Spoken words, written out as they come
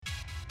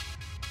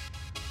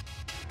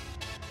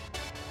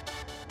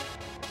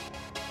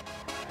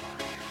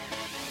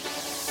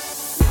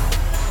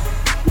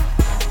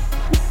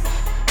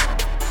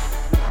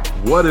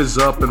What is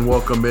up, and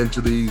welcome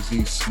into the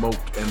Easy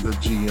Smoke and the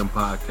GM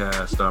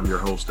podcast. I'm your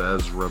host,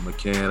 Ezra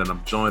McCann, and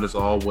I'm joined as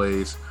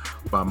always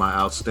by my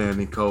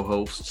outstanding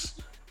co-hosts.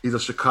 He's a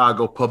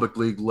Chicago Public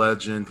League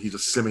legend. He's a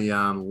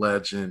Simeon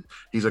legend.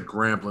 He's a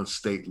Grambling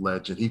State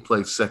legend. He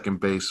played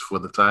second base for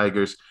the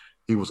Tigers.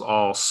 He was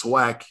all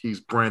SWAC. He's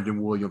Brandon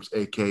Williams,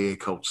 a.k.a.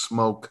 Coach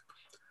Smoke.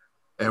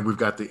 And we've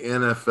got the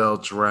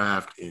NFL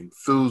Draft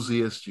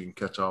Enthusiast. You can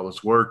catch all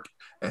his work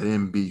at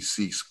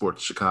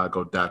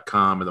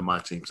NBCSportsChicago.com and the My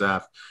Teams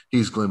app.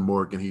 He's Glenn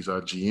Morgan. He's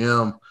our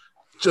GM.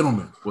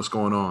 Gentlemen, what's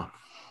going on?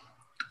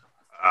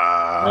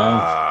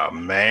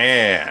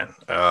 Man,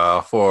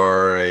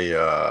 for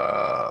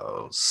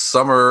a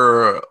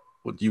summer,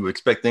 would you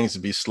expect things to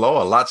be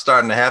slow? A lot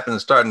starting to happen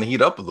and starting to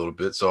heat up a little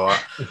bit. So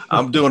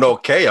I'm doing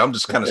okay. I'm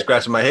just kind of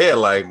scratching my head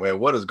like, man,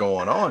 what is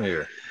going on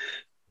here?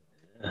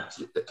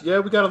 Yeah,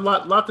 we got a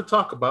lot to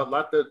talk about, a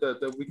lot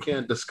that we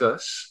can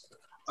discuss.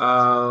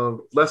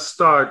 Let's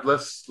start.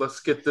 Let's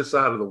get this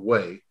out of the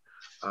way.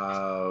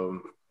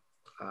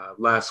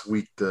 Last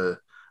week, the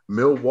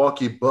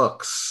Milwaukee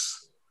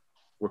Bucks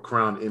were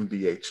crowned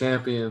NBA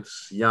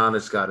champions.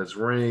 Giannis got his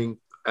ring.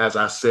 As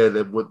I said,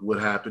 it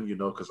would happen,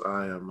 because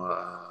I am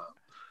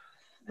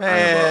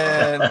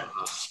a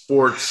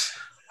sports.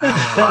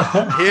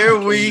 Here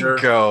we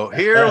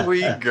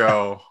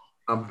go.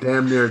 I'm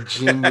damn near a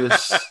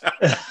genius.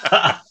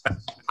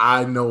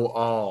 I know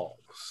all.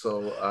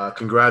 So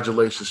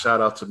congratulations,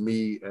 shout out to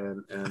me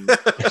and picking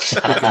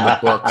the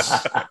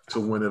Bucks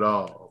to win it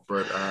all.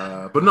 But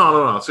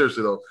no,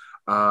 seriously though,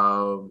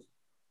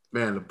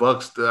 man, the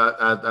Bucks.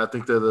 I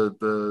think they're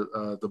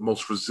the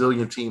most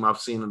resilient team I've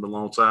seen in a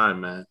long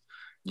time, man.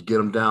 You get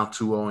them down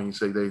 2-0 and you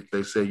say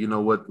they say, you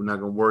know what, we're not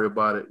gonna worry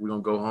about it. We're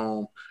gonna go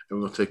home and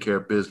we're gonna take care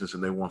of business.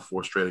 And they won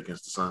 4 straight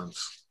against the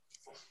Suns.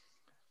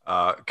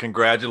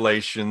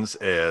 Congratulations,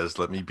 Ez.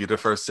 Let me be the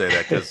first to say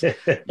that, because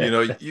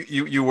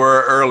you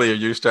were earlier.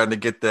 You're starting to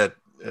get that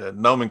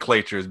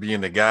nomenclature as being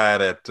the guy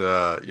that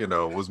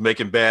was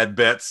making bad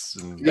bets.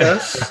 And,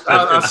 yes,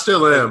 I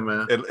still am,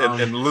 man.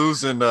 And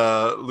losing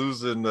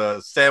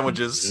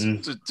sandwiches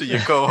to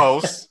your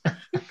co-hosts.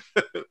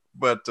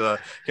 But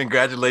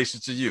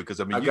congratulations to you,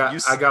 because I mean,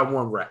 I got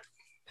one right.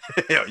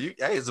 Hey,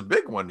 it's a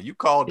big one. You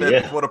called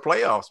that before the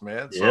playoffs,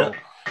 man. So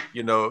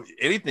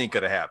anything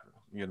could have happened.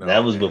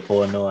 That was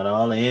before knowing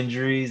all the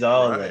injuries,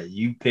 all that.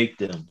 You picked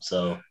them,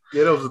 so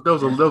there was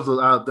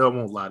I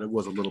won't lie, there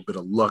was a little bit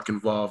of luck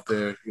involved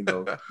there.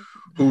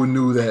 Who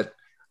knew that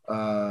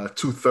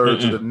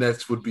 2/3 of the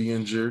Nets would be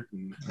injured?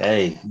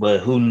 Hey,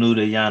 but who knew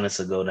that Giannis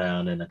would go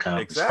down in the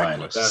conference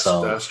finals?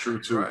 That's true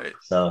too. Right.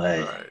 So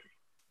hey,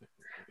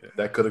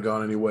 that could have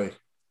gone any way.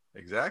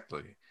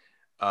 Exactly.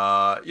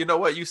 You know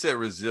what? You said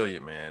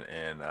resilient, man,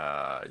 and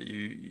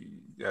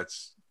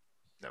that's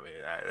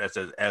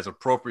as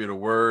appropriate a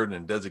word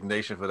and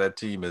designation for that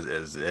team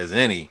as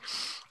any.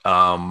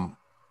 And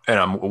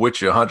I'm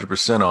with you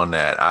 100% on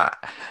that.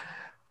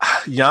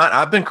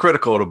 I've been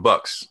critical of the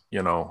Bucks,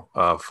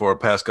 for the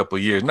past couple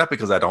of years, not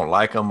because I don't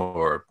like them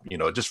or,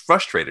 just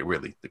frustrated,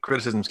 really. The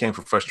criticisms came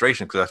from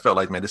frustration because I felt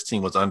like, man, this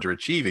team was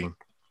underachieving.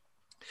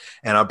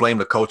 And I blame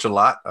the coach a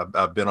lot.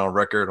 I've been on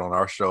record on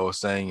our show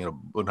saying,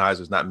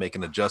 Budenholzer's not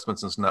making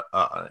adjustments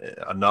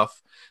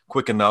enough,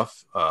 quick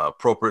enough,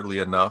 appropriately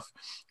enough.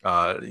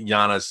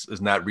 Giannis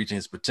is not reaching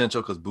his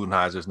potential because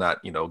Budenholzer's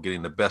not,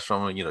 getting the best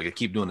from him. You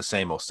keep doing the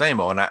same old.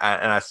 And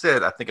I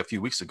said, I think a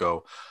few weeks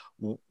ago,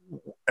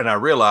 and I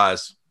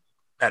realized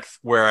at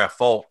where I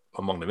fault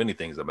among the many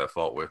things I'm at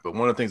fault with. But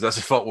one of the things I was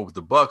at fault with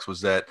the Bucks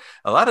was that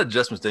a lot of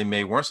adjustments they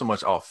made weren't so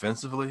much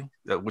offensively,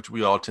 which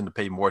we all tend to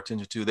pay more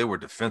attention to. They were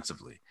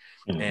defensively.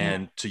 Mm-hmm.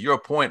 And to your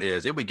point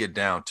is they would get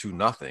down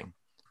 2-0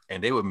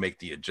 and they would make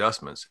the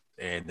adjustments.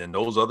 And then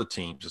those other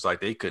teams, just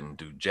like they couldn't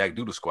do jack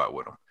doodle squat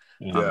with them.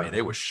 Yeah. I mean,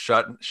 they were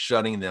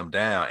shutting them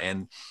down,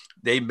 and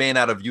they may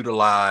not have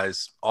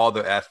utilized all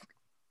their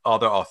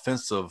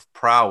offensive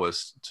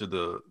prowess to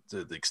the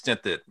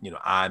extent that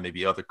I,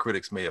 maybe other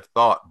critics may have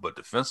thought, but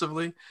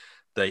defensively,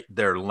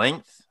 their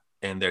length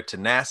and their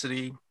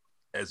tenacity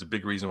is a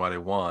big reason why they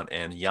won.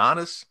 And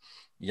Giannis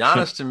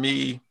to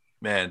me,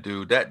 man,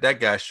 dude, that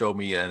guy showed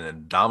me an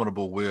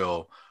indomitable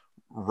will,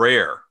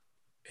 rare,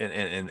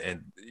 and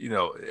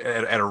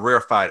at a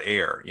rarefied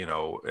air.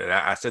 And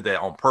I said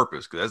that on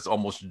purpose because that's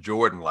almost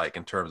Jordan-like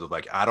in terms of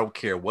like, I don't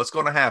care what's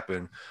going to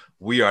happen,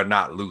 we are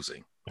not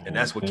losing. And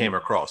that's what came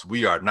across.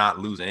 We are not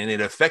losing. And it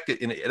infected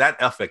in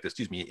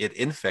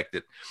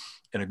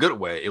a good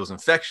way. It was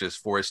infectious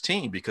for his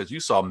team because you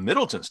saw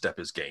Middleton step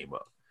his game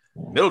up.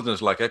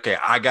 Middleton's like, okay,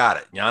 I got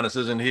it. Giannis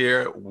isn't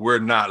here. We're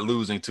not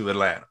losing to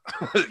Atlanta,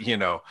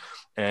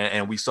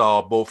 and we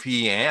saw both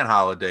he and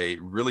Holiday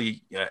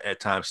really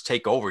at times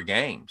take over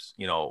games,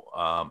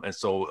 and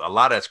so a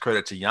lot of that's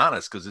credit to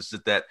Giannis because it's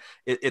just that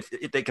if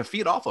they can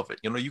feed off of it,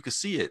 you can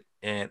see it.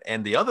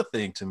 And the other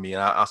thing to me,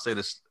 and I'll say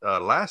this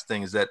last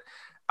thing is that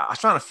I was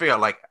trying to figure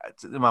out, like,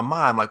 in my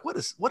mind, like, what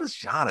is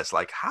Giannis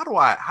like? How do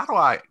I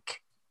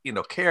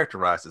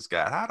characterize this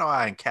guy? How do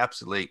I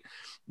encapsulate,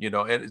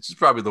 and it's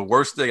probably the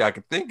worst thing I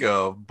could think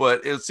of,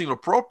 but it seemed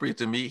appropriate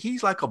to me.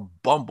 He's like a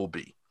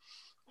bumblebee.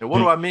 And what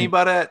do I mean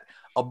by that?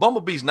 A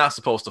bumblebee's not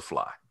supposed to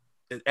fly.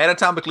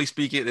 Anatomically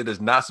speaking, it is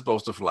not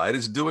supposed to fly. It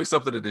is doing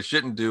something that it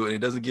shouldn't do, and it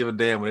doesn't give a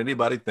damn what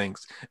anybody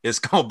thinks. It's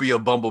going to be a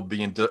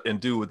bumblebee and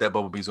do what that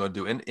bumblebee's going to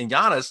do. And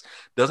Giannis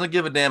doesn't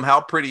give a damn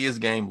how pretty his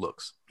game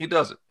looks. He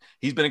doesn't.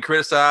 He's been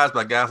criticized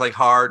by guys like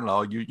Harden.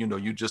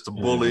 You just a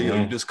bully, or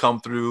you just come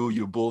through,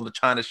 you're a bull in the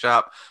China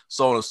shop,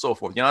 so on and so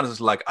forth. Giannis is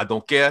like, I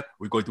don't care.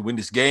 We're going to win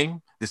this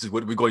game. This is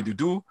what we're going to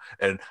do.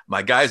 And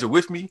my guys are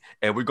with me,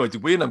 and we're going to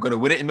win. I'm going to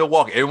win it in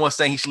Milwaukee. Everyone's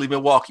saying he should leave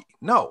Milwaukee.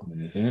 No,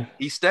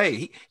 he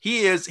stayed.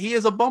 He is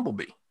a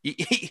bumblebee.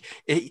 He,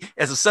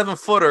 as a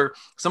 7-footer,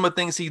 some of the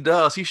things he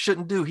does, he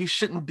shouldn't do. He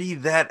shouldn't be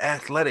that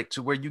athletic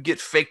to where you get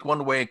faked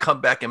one way and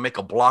come back and make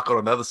a block on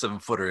another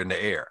 7-footer in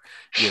the air.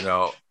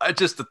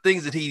 Just the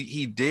things that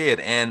he did,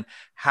 and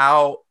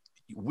how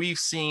we've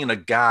seen a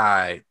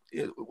guy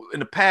in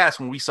the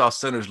past when we saw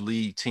centers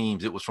lead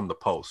teams, it was from the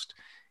post.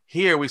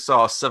 Here we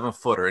saw a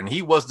 7-footer, and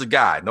he was the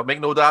guy. No, make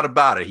no doubt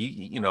about it.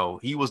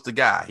 He was the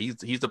guy.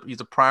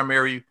 He's a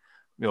primary,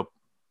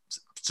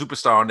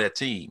 superstar on that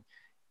team.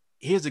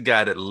 Here's a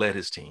guy that led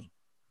his team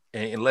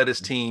and led his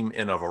team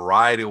in a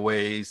variety of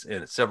ways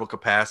in several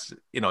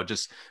capacities,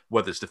 just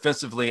whether it's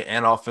defensively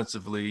and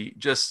offensively,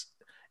 it's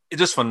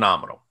just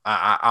phenomenal.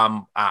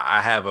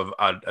 I have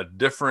a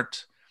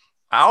different,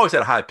 I always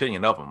had a high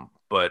opinion of him,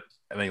 but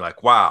I mean,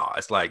 like, wow,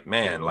 it's like,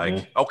 man,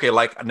 like, okay,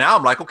 like now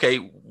I'm like, okay,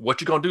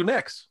 what you going to do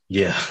next?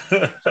 Yeah.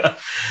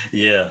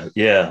 Yeah.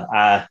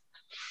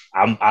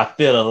 I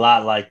feel a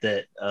lot like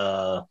that.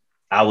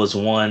 I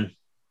wasn't one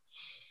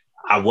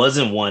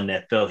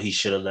that felt he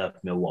should have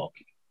left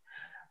Milwaukee.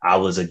 I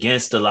was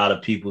against a lot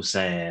of people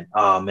saying,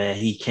 oh, man,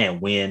 he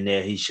can't win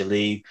there. He should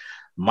leave.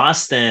 My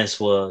stance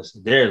was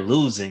they're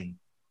losing.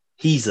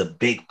 He's a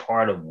big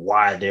part of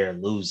why they're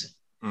losing.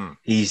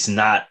 He's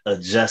not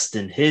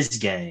adjusting his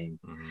game.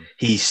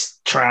 He's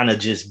trying to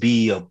just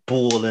be a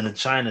bull in a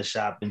china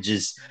shop and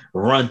just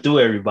run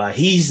through everybody.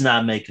 He's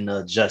not making the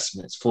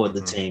adjustments for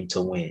the team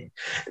to win.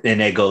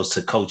 And that goes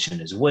to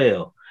coaching as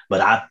well.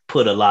 But I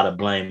put a lot of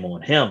blame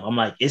on him. I'm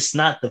like, it's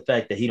not the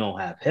fact that he don't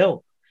have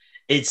help.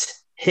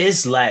 It's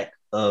his lack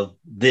of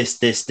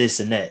this,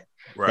 and that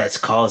that's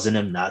causing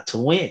him not to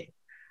win.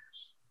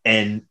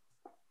 And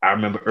I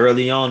remember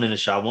early on in the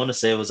show, I want to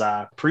say it was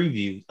our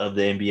preview of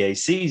the NBA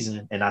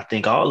season. And I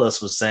think all of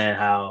us was saying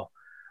how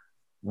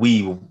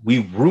we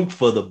root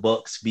for the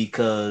Bucks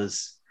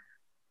because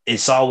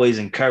it's always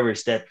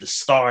encouraged that the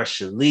star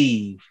should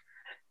leave.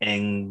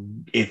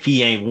 And if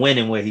he ain't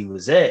winning where he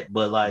was at,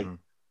 but like,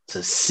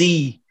 to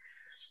see,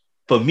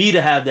 for me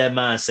to have that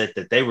mindset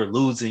that they were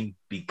losing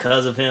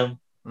because of him,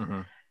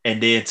 and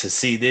then to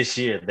see this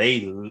year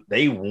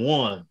they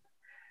won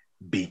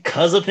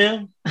because of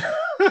him,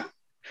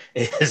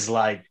 it's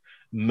like,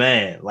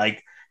 man,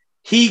 like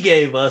he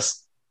gave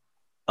us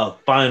a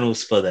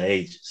finals for the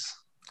ages.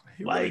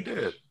 He really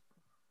did.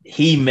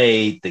 He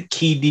made the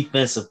key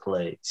defensive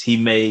plays. He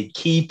made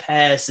key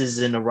passes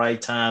in the right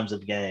times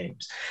of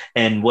games.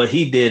 And what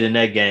he did in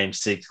that game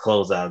 6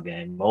 closeout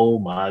game, oh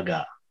my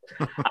God.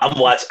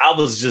 I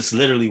was just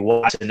literally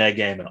watching that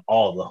game and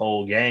the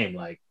whole game.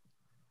 Like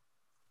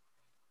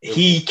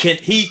he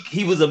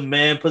was a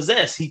man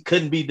possessed. He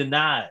couldn't be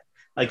denied.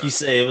 Like you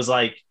say, it was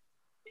like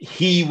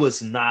he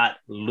was not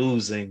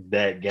losing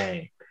that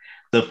game.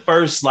 The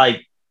first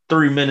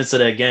 3 minutes of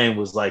that game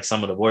was like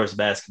some of the worst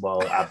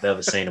basketball I've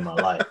ever seen in my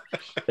life.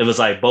 It was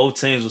like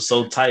both teams were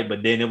so tight,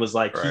 but then it was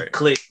like he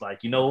clicked.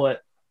 Like, you know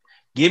what?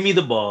 Give me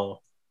the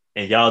ball,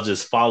 and y'all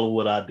just follow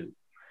what I do.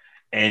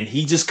 And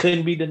he just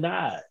couldn't be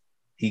denied.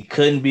 He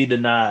couldn't be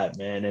denied,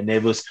 man. And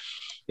it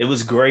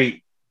was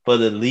great for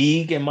the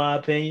league, in my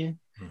opinion,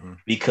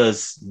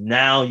 because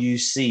now you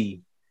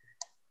see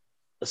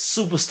a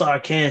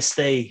superstar can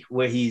stay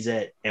where he's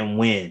at and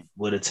win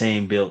with a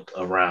team built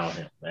around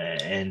him,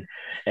 man.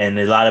 And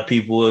a lot of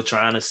people are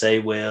trying to say,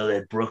 well,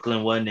 that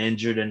Brooklyn wasn't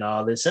injured and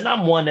all this. And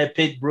I'm one that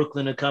picked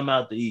Brooklyn to come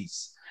out the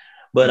East.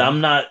 But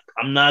I'm not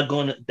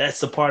going to –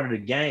 that's a part of the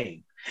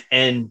game.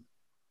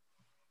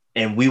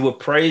 And we were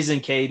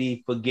praising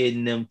KD for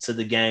getting them to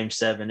the Game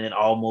 7 and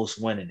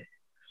almost winning it.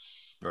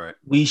 Right.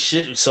 We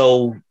should.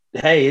 So,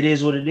 hey, it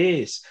is what it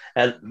is.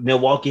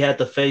 Milwaukee had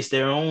to face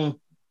their own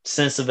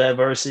sense of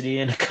adversity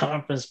in the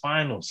conference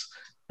finals.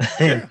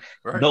 No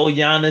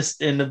Giannis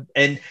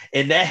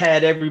and that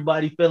had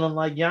everybody feeling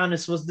like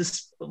Giannis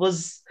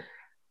was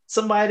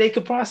somebody they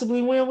could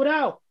possibly win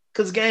without.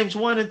 Because games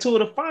 1 and 2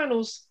 of the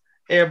finals,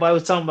 everybody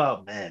was talking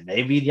about, man,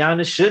 maybe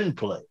Giannis shouldn't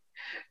play.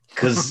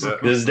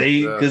 Because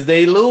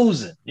they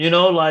losing,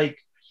 like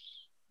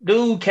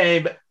dude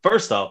came back.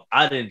 First off,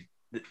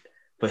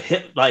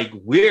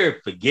 we're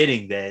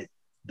forgetting that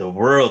the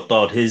world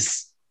thought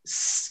his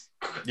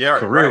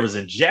career was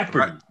in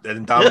jeopardy. That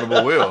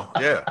indomitable will.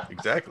 Yeah,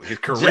 exactly. His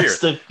career.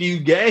 Just a few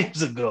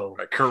games ago.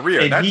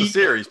 Career, not the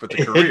series, but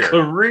the career.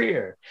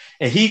 Career.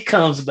 And he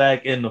comes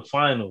back in the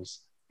finals.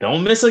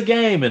 Don't miss a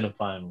game in the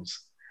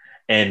finals.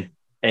 And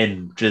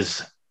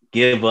just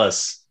give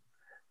us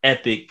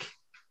epic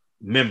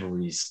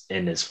memories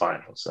in this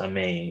finals. I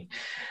mean,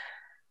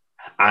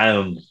 I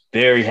am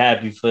very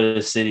happy for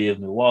the city of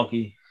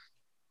Milwaukee.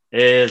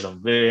 Yes,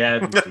 I'm very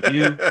happy for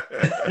you.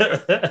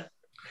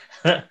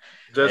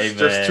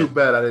 Just too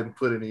bad I didn't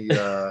put any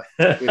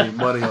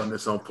money on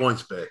this on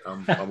PointsBet.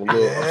 I'm a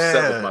little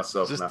upset with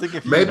myself now.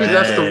 Maybe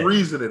that's the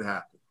reason it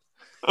happened.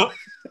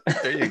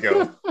 There you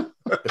go.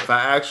 If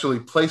I actually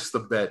placed the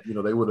bet,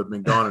 they would have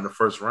been gone in the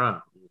first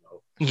round.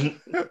 Man.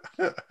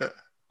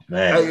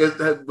 Hey,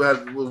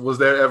 was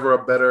there ever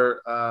a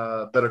better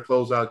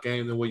closeout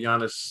game than what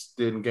Giannis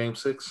did in Game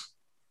 6?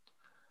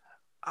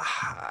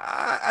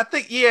 I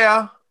think,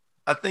 yeah.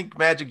 I think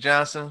Magic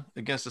Johnson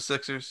against the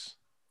Sixers.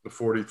 The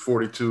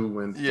 42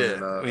 when he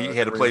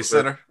had to play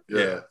center.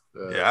 Yeah.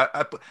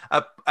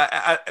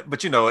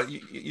 But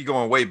you're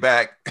going way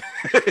back.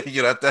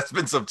 That's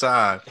been some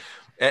time.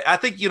 I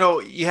think you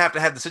have to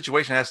have the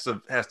situation has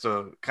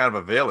to kind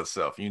of avail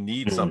itself. You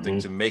need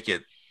something to make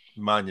it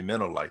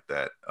monumental like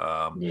that.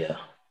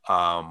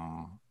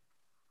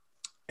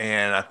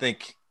 And I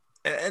think,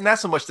 and not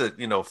so much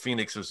that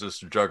Phoenix was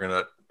just a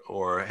juggernaut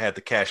or had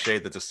the cachet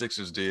that the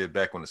Sixers did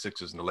back when the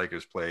Sixers and the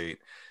Lakers played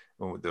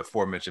with the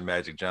aforementioned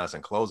Magic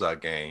Johnson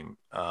closeout game.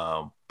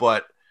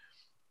 But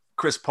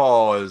Chris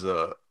Paul is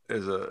an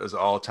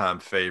all-time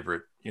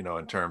favorite,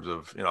 in terms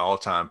of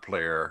all-time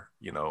player.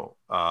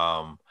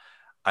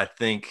 I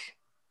think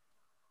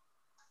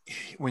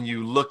when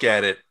you look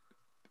at it,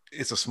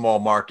 it's a small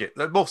market.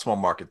 They're both small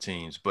market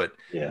teams, but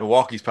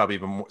Milwaukee's probably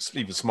even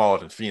smaller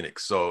than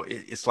Phoenix. So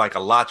it's like a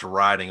lot's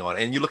riding on.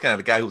 And you're looking at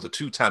a guy who's a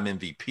 2-time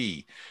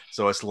MVP.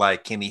 So it's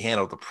like, can he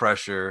handle the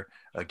pressure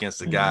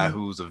against a guy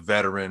who's a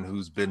veteran,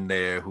 who's been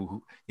there,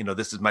 who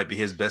this might be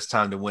his best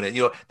time to win it.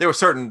 There were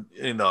certain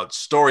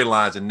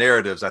storylines and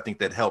narratives I think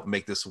that helped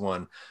make this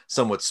one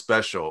somewhat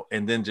special.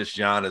 And then just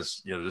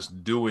Giannis,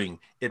 just doing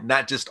it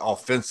not just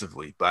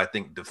offensively, but I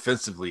think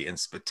defensively and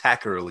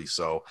spectacularly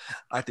so.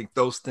 I think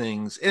those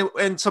things,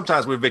 and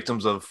sometimes we're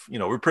victims of,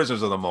 we're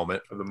prisoners of the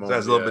moment. So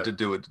that's a little bit to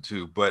do with it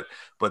too. But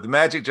the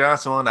Magic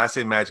Johnson one, I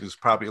say Magic is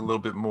probably a little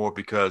bit more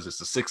because it's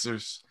the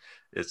Sixers.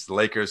 It's the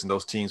Lakers, and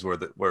those teams were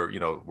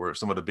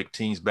some of the big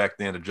teams back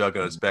then, the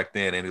juggernauts back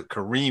then. And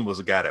Kareem was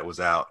a guy that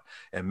was out,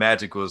 and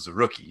Magic was a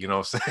rookie. You know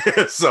what I'm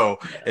saying? So,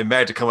 and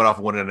Magic coming off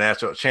of winning a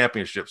national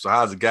championship. So,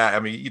 how's a guy?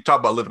 I mean, you talk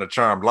about living a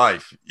charmed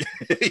life.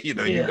 You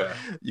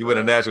win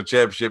a national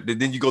championship,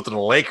 and then you go to the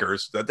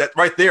Lakers. That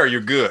right there,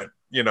 you're good.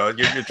 Your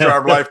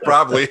charmed life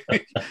probably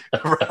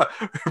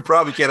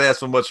can't ask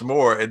for much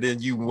more. And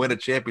then you win a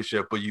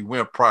championship, but you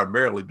win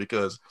primarily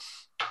because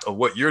of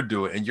what you're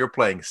doing, and you're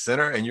playing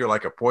center, and you're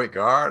like a point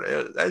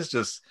guard. That's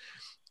just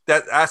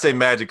that. I say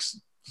Magic's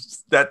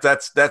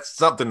that's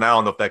something. I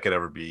don't know if that could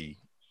ever be.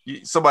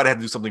 Somebody had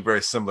to do something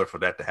very similar for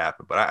that to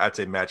happen. But I'd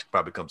say Magic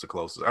probably comes the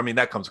closest. I mean,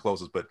 that comes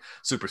closest, but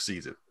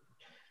supersedes it.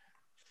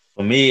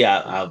 For me,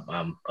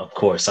 I'm of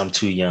course I'm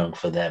too young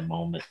for that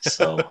moment,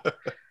 so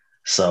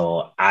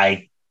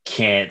I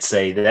can't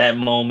say that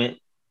moment.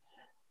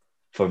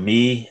 For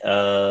me,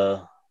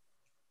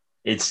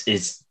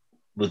 it's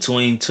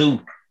between two.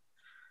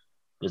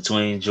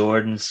 Between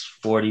Jordan's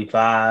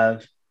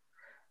 45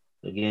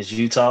 against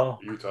Utah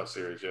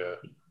series, yeah.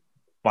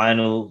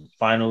 Final,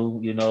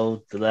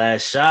 the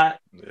last shot.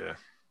 Yeah.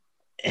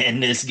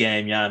 And this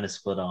game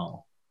Giannis put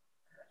on.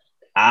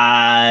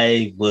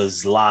 I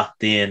was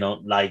locked in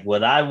on, like,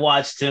 what I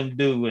watched him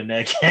do in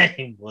that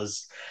game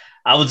was,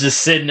 I was just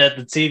sitting at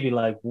the TV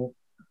like,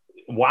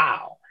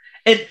 wow.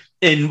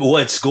 And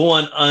what's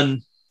going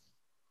on,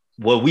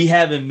 what we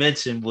haven't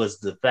mentioned was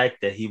the fact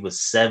that he was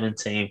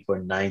 17 for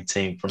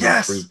 19 from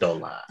the free throw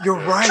line. You're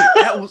right.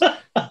 That was,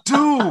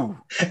 dude.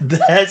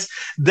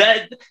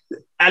 That.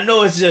 I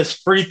know it's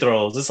just free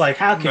throws. It's like,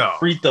 how can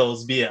free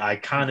throws be an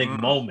iconic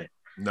moment?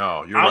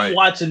 No, you're right. I'm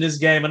watching this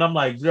game and I'm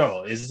like,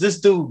 yo, is this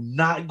dude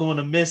not going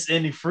to miss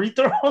any free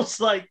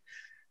throws? Like,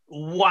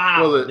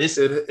 wow. Well,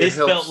 it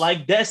felt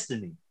like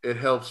destiny. It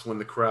helps when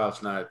the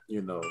crowd's not,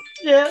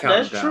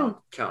 that's true.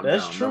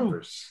 That's true.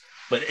 Numbers.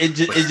 But it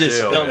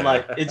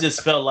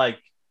just felt like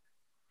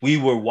we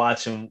were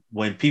watching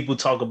when people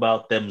talk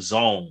about them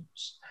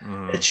zones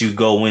that you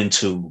go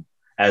into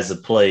as a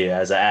player,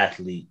 as an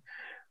athlete.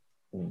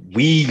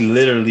 We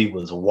literally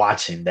was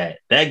watching that.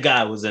 That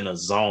guy was in a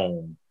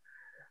zone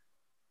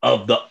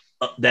of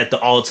that the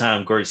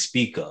all-time greats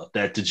speak of,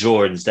 that the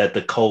Jordans, that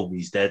the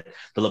Kobes, that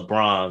the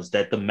LeBrons,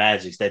 that the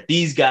Magics, that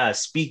these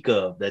guys speak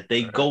of, that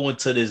they go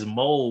into this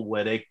mode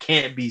where they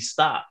can't be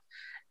stopped.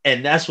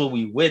 And that's what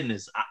we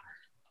witnessed.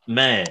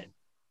 Man,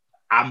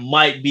 I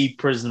might be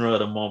prisoner of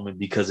the moment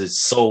because it's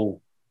so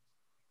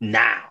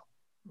now.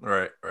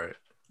 Right.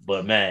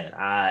 But man,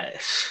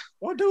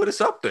 well, dude,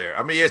 it's up there.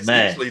 I mean, it's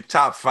usually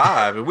top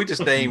 5, and we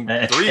just named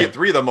three of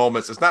the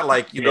moments. It's not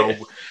like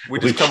we're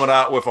just coming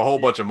out with a whole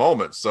bunch of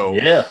moments. So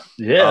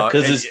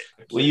because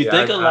when you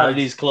think a lot of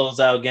these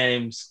closeout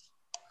games,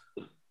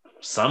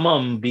 some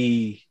of them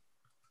be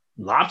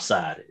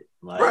lopsided.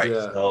 Like,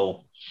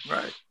 so,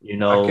 I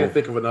can't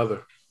think of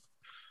another.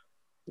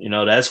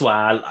 That's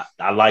why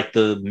I like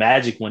the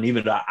Magic one,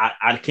 even though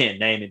I can't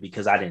name it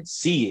because I didn't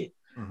see it,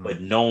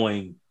 but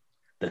knowing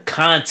the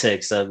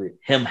context of it,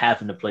 him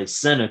having to play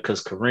center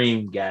because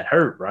Kareem got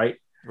hurt, right?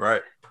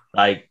 Right.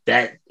 Like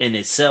that in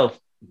itself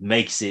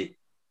makes it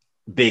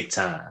big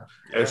time.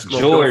 Yeah.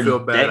 Jordan, don't feel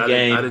bad. That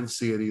game, I didn't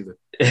see it either.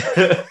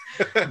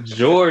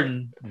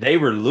 Jordan, they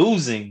were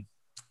losing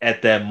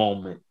at that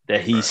moment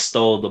that he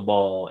stole the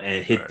ball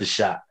and hit the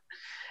shot.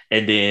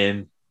 And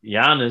then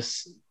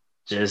Giannis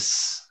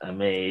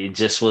it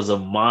just was a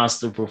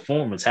monster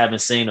performance. Haven't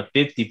seen a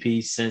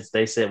 50-piece since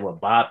they said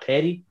Bob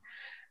Petty.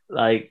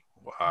 Like,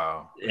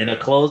 wow. In a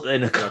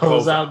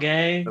closeout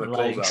game.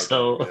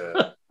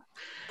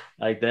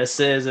 Like that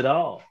says it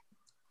all.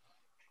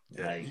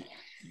 Yeah. Like,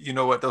 you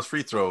know what? Those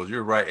free throws,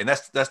 you're right. And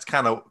that's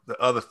kind of the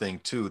other thing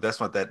too. That's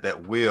what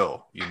that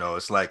will,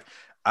 it's like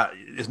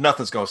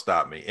nothing's gonna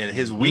stop me. And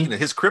his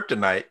weakness, his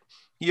kryptonite,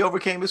 he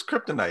overcame his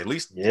kryptonite. At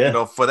least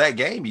for that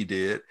game he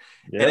did.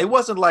 Yeah. And it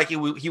wasn't like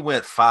he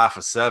went 5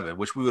 for 7,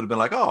 which we would have been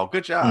like, oh,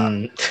 good job.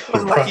 It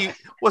wasn't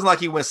like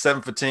he went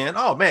 7 for 10.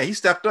 Oh man, he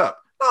stepped up.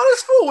 No,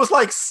 this fool was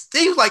like,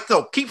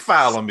 no, keep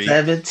fouling me.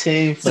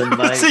 17 for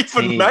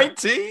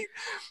 19.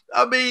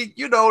 I mean,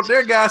 there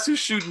are guys who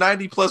shoot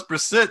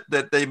 90+%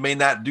 that they may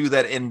not do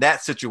that in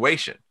that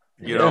situation.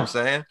 You know what I'm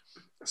saying?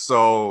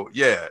 So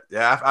yeah,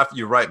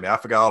 you're right, man. I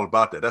forgot all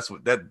about that.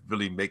 That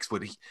really makes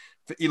at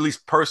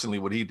least personally,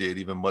 what he did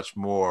even much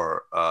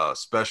more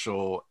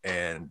special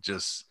and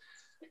just,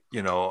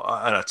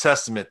 a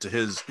testament to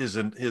his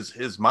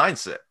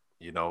mindset.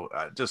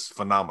 Just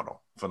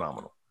phenomenal.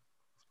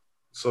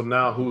 So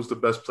now, who's the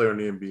best player in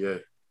the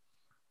NBA?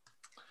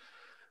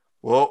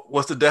 Well,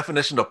 what's the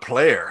definition of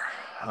player?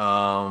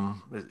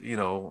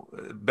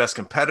 Best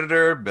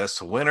competitor,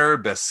 best winner,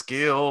 best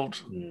skilled.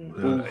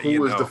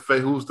 Who's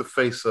the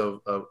face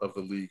of the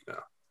league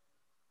now?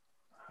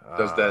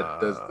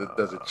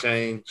 Does it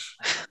change?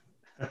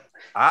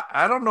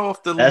 I don't know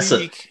if the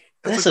league.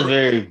 That's a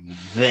very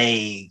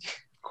vague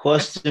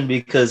question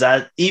because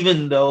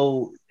even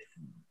though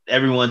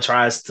everyone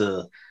tries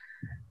to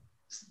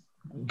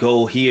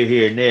go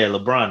here, and there,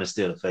 LeBron is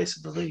still the face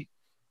of the league.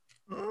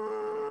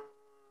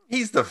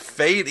 He's the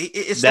fade.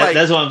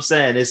 That's what I'm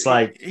saying. It's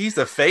like he's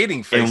the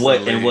fading face.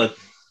 In what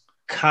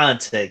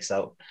context?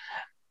 I'm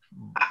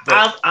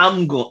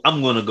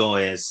going to go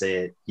ahead and say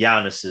it.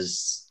 Giannis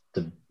is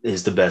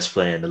the best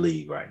player in the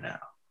league right now.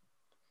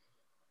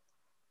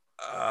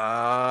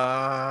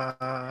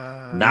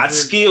 Not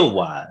skill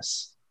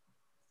wise,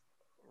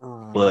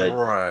 but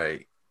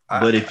right.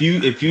 But if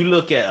you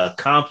look at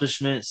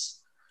accomplishments,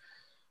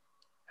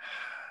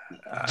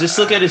 just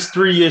look at his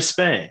 3-year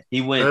span. He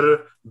went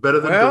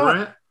better than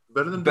Durant.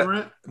 Better than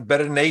Durant?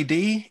 Better than AD?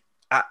 AD,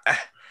 I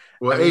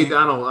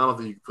don't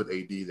think you can put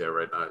AD there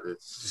right now.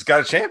 He's got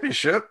a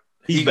championship.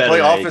 He can play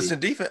offense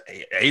and defense.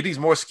 AD's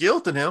more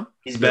skilled than him.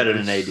 He's better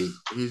than AD.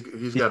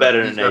 He's got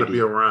to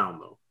be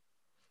around though.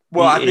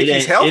 Well, I think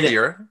he's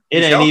healthier.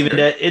 It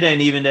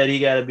ain't even that he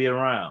got to be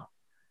around.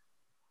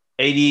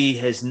 AD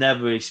has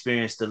never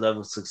experienced the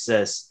level of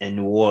success in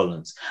New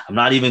Orleans. I'm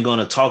not even going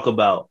to talk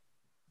about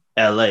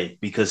LA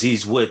because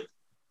he's with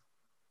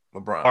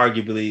LeBron,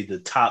 arguably the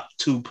top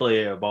 2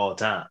 player of all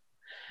time.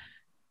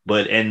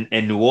 But in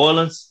New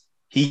Orleans,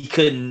 he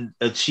couldn't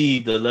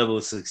achieve the level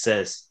of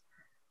success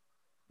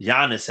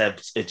Giannis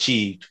had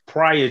achieved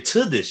prior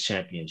to this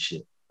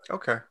championship.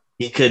 Okay.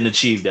 He couldn't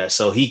achieve that.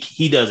 So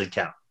he doesn't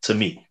count to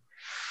me.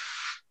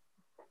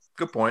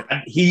 Good point.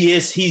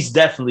 He's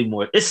definitely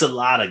more. It's a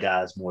lot of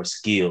guys more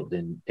skilled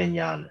than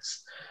Giannis.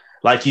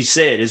 Like you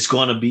said, it's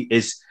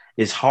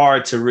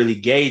hard to really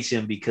gauge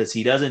him because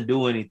he doesn't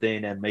do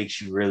anything that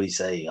makes you really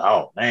say,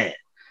 oh man,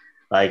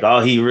 like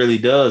all he really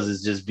does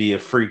is just be a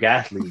freak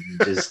athlete and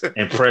just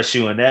impress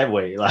you in that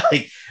way.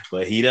 Like,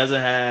 but he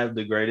doesn't have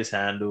the greatest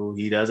handle.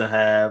 He doesn't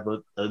have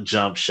a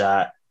jump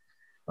shot.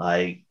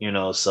 Like,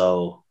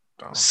 so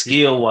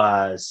skill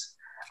wise,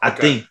 I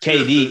think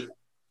KD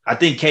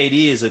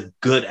is a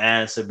good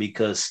answer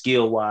because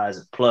skill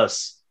wise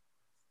plus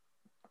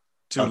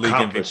 2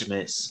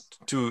 accomplishments.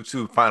 Two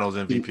finals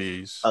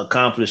MVPs.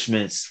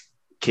 Accomplishments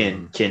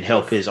can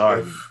help his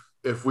argument.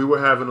 If we were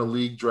having a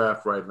league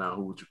draft right now,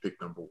 who would you pick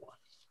number 1?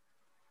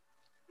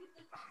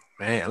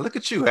 Man, look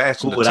at you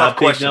asking the tough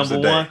questions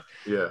number today. 1?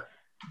 Yeah.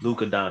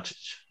 Luka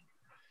Doncic.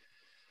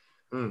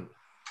 But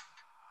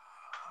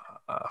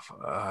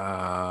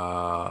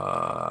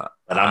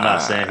I'm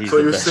not saying he's so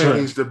you're saying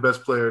he's the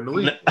best player in the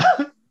league.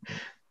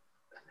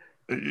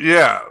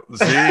 Yeah,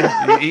 see,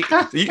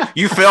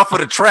 you fell for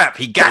the trap.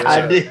 He got you.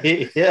 I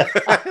did. Yeah.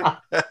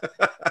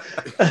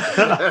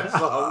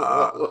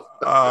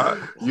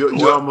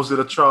 You almost did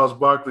a Charles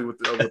Barkley with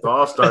the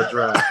All-Star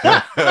draft.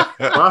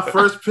 My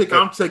first pick,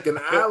 I'm taking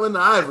Allen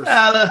Iverson.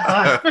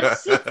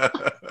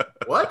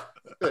 What?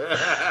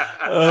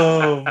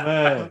 Oh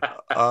man.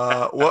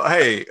 Well,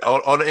 hey,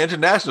 on the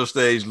international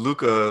stage,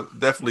 Luka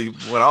definitely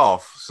went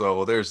off.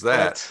 So there's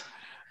that.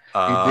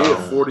 He did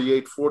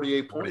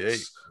 48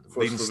 points.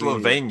 Leading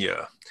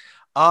Slovenia.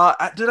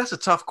 Dude, that's a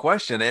tough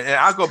question, and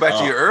I'll go back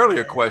to your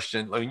earlier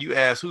question. When you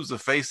asked who's the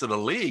face of the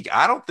league,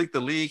 I don't think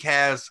the league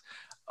has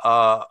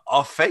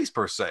a face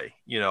per se.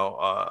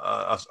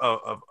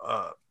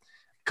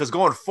 Because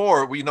going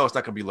forward, we know it's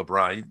not going to be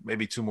LeBron.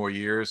 Maybe 2 more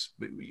years.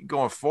 But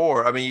going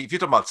forward, I mean, if you're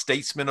talking about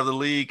statesmen of the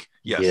league,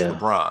 yes,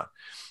 LeBron.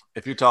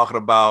 If you're talking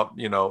about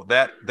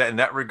that in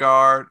that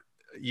regard,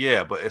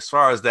 yeah. But as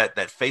far as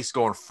that face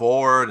going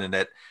forward, and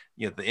that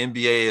the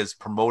NBA is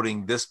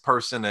promoting this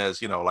person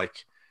as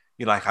like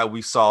how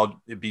we saw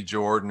it be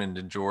Jordan, and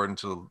then Jordan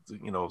to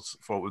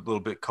for a little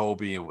bit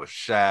Kobe, and with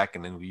Shaq,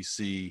 and then we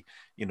see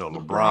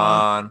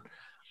LeBron.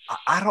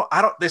 I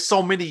don't. There's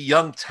so many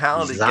young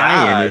talented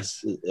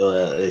guys.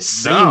 It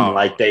seemed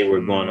like they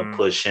were going to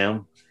push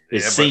him.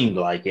 It seemed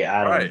like it.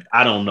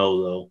 I don't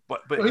know though.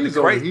 But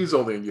he's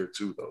only in year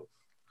 2 though.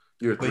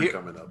 Year 3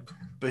 coming up.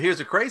 But here's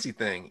the crazy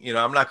thing.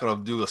 I'm not going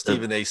to do a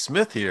Stephen A.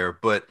 Smith here,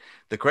 but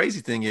the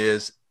crazy thing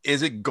is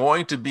it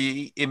going to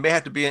be? It may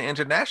have to be an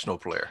international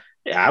player.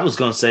 Yeah, I was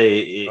gonna say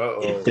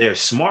if they're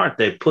smart,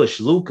 they push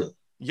Luka.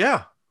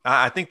 Yeah,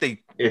 I think they're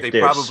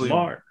probably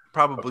smart.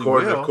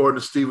 Probably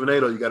according to Stephen A.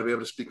 though, you got to be able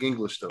to speak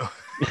English though.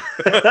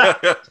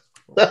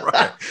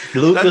 Right,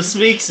 Luka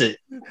speaks it.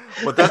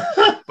 But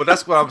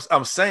that's what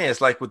I'm saying.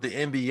 It's like with the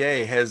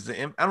NBA I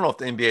don't know if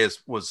the NBA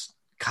was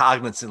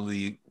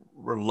cognizantly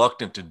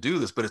reluctant to do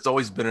this, but it's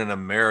always been an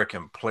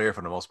American player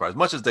for the most part. As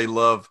much as they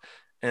love.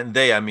 And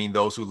I mean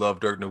those who love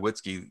Dirk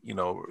Nowitzki,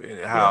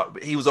 how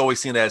he was always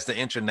seen as the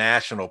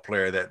international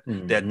player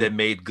that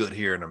made good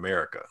here in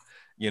America,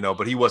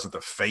 but he wasn't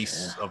the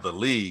face of the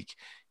league.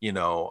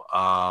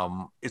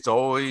 It's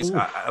always,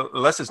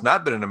 unless it's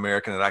not been an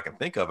American that I can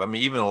think of. I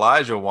mean, even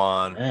Elijah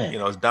Wan,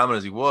 as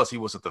dominant as he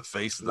wasn't the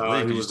face of the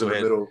league. He was in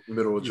the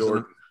middle of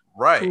Jordan.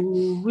 Right.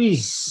 Ooh-wee.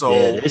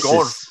 So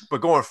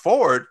going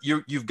forward,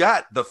 you've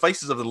got the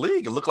faces of the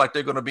league. It look like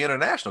they're going to be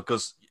international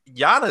because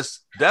Giannis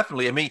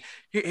definitely. I mean,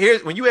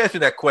 here's when you ask me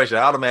that question,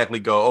 I automatically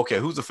go, okay,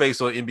 who's the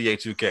face on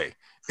NBA 2K?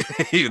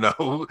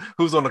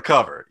 Who's on the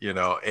cover?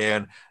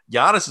 And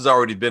Giannis has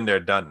already been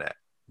there, done that.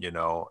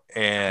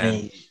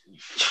 And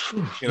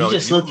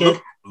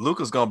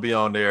Luka's going to be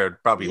on there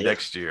probably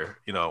next year.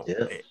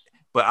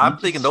 But I'm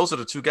thinking those are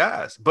the 2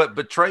 guys.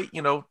 But Trey,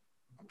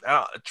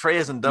 Trey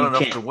hasn't done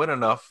enough to win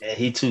enough.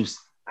 It's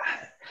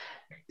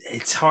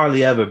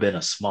hardly ever been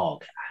a small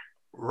guy.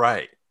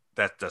 Right.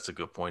 That's a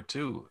good point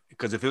too.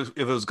 Because if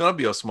it was going to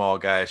be a small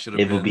guy,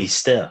 it would be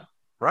Steph.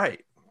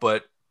 Right.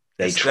 But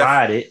they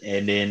tried it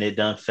and then it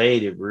done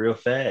faded real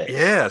fast.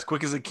 Yeah, as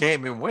quick as it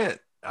came, it went.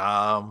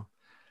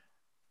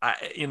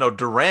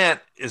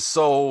 Durant is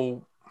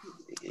so.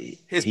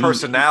 His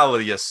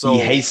personality is so.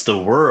 He hates the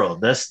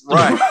world. That's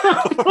right.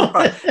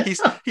 Right.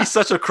 He's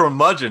such a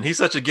curmudgeon. He's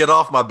such a get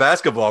off my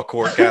basketball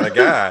court kind of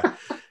guy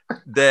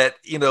that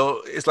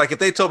it's like if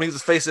they told me he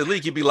was the face of the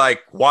league, he'd be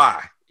like,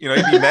 "Why?" He'd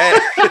be mad.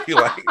 He'd be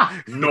like,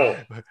 "No,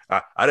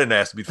 I didn't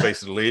ask to be the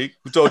face of the league.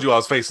 Who told you I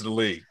was face of the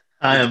league?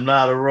 I am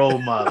not a role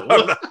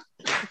model."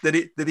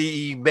 Did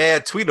he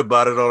mad tweet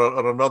about it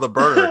on another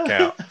burner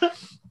account?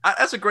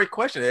 That's a great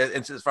question.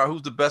 And as far as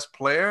who's the best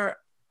player.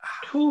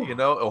 Or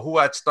who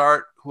I'd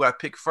start, who I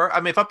pick first.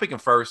 I mean, if I'm picking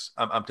first,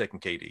 I'm taking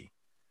KD.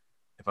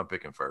 If I'm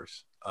picking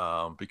first,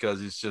 because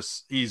he's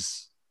just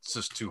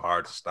too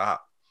hard to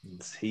stop.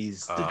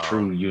 He's the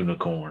true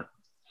unicorn.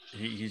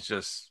 He's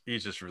just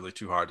really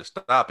too hard to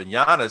stop. And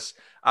Giannis,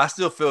 I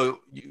still feel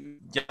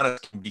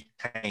Giannis can be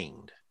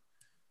contained.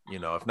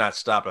 If not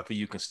stopped, I feel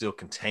you can still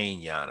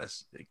contain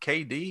Giannis.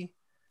 KD,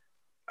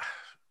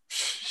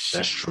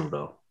 that's true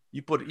though. He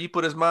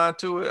put his mind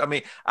to it. I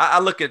mean, I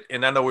look at,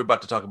 and I know we're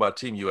about to talk about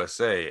Team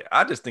USA.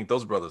 I just think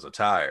those brothers are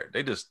tired.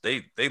 They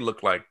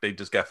look like they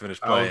just got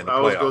finished playing. I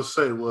was going to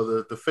say,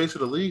 well, the face of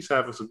the league's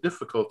having some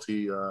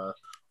difficulty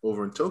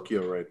over in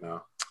Tokyo right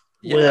now.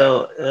 Yeah.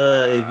 Well,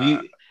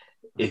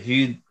 if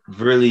you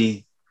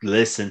really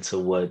listen to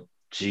what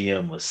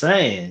GM was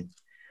saying,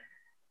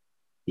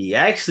 he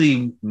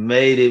actually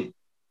made it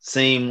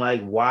seem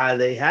like why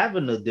they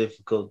having a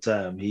difficult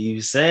time. He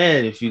was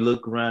saying, if you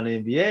look around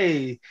the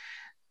NBA.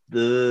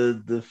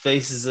 The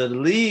faces of the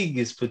league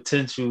is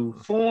potential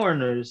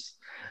foreigners,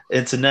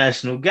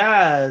 international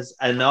guys,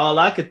 and all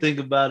I could think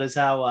about is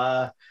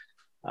how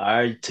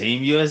our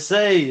Team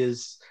USA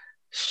is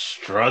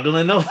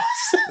struggling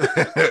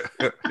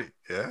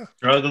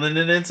struggling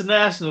in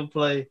international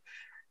play.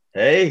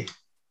 Hey,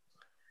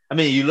 I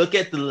mean, you look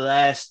at the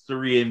last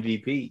 3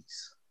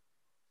 MVPs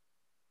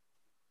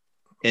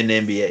in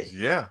the NBA.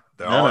 Yeah,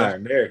 none are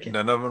American.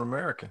 None of them are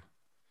American,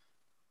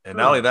 and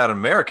not only that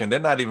American, they're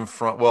not even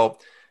from. Well,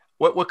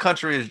 what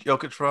country is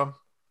Jokic from?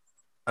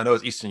 I know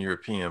it's Eastern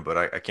European, but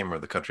I can't remember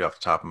the country off the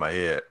top of my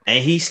head.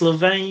 And he's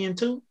Slovenian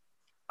too?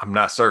 I'm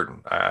not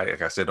certain.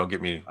 Like I said, don't get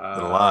me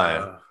the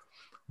line.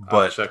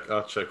 But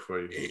I'll check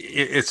for you.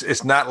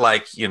 It's not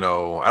like, I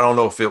don't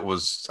know if it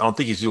was. I don't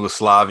think he's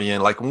Yugoslavian.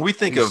 Like when we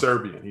think he's of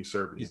Serbian, he's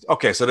Serbian.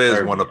 Okay, so that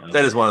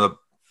is one of the.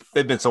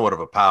 They've been somewhat of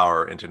a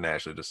power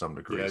internationally to some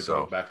degree. Yeah,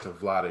 so back to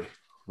Vlade.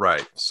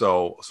 Right.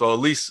 So at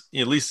least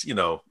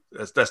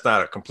that's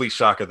not a complete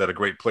shocker that a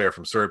great player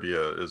from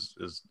Serbia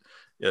is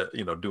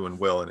doing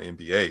well in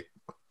the NBA.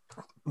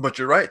 But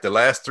you're right. The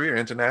last three are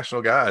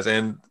international guys.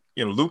 And,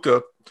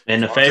 Luka.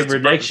 And the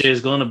favorite next year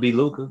is going to be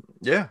Luka.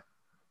 Yeah.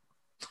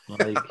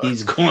 Like,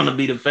 he's going to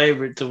be the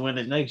favorite to win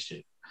it next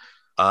year.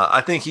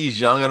 I think he's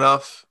young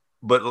enough.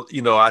 But,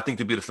 I think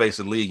to be the face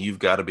of the league, you've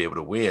got to be able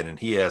to win. And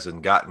he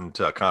hasn't gotten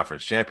to a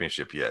conference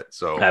championship yet.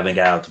 So haven't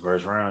got out the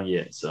first round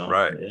yet. So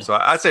right. Yeah. So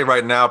I'd say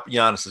right now,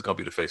 Giannis is going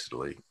to be the face of the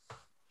league.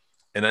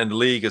 And then the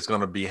league is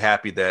going to be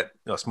happy that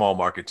a small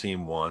market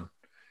team won.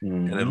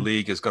 Mm-hmm. And the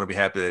league is going to be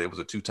happy that it was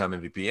a 2-time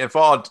MVP. And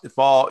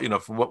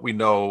from what we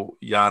know,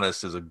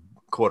 Giannis is a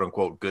quote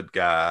unquote good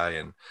guy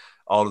and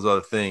all those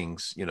other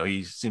things.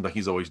 He seems like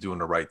he's always doing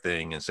the right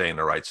thing and saying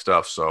the right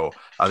stuff. So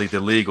I think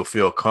the league will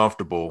feel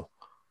comfortable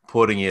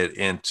putting it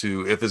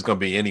into, if it's going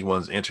to be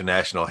anyone's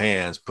international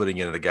hands, putting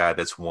it in a guy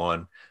that's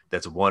won. I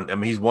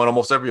mean, he's won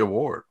almost every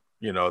award.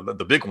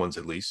 The big ones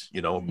at least.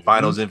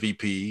 Finals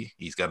MVP.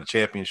 He's got a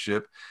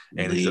championship,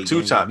 and he's a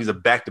 2-time. He's a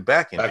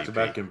back-to-back MVP.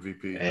 Back-to-back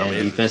MVP.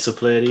 And Defensive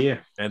Player of the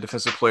Year. And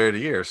Defensive Player of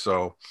the Year.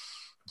 So,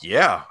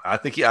 yeah, I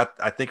think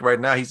right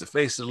now he's the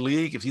face of the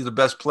league. If he's the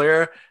best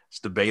player, it's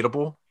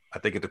debatable. I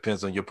think it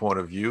depends on your point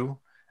of view.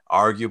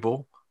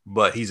 Arguable,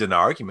 but he's in the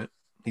argument.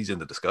 He's in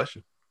the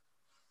discussion.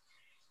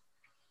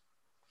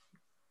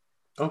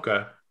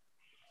 Okay.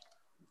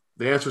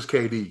 The answer is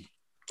KD.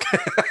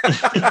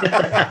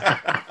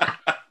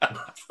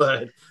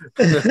 But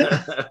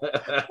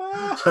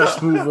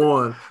let's move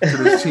on to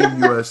this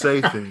Team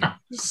USA thing.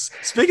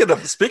 Speaking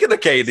of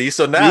KD,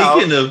 so now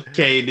speaking of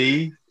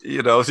KD,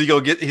 is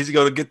he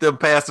gonna get them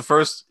past the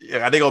first?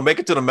 Are they gonna make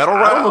it to the medal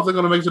round? I don't know if they're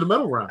gonna make it to the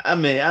medal round. I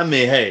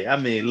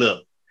mean,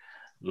 look,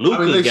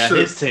 Luka got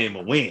his team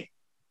a win.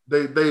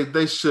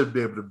 They should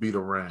be able to beat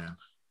Iran.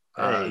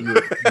 You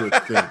would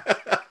think.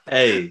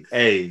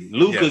 Hey,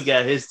 Luka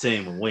got his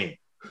team a win.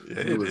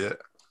 Yeah, he did.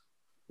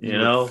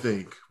 You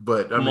think,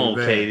 but come on,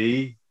 man,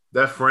 KD.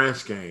 That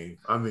France game.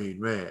 I mean,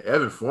 man,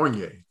 Evan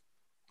Fournier.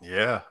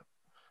 Yeah,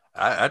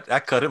 I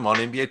cut him on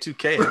NBA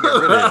 2K.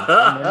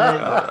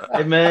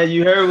 Hey man,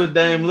 you heard what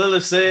Dame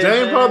Lillard said.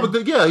 Dame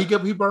probably,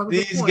 he brought up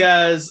these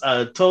guys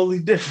are totally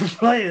different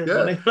players.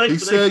 Yeah. He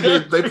said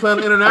they play on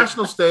the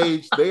international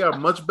stage. They are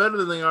much better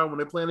than they are when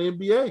they play in the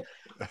NBA.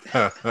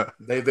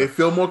 they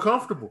feel more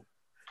comfortable.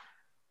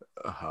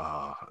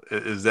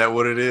 Is that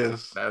what it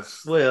is?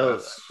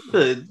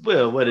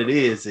 What it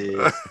is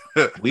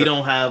we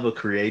don't have a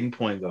creating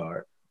point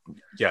guard.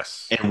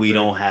 Yes. And we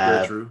don't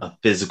have a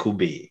physical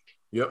big.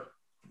 Yep.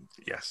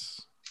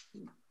 Yes.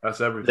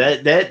 That's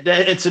everything.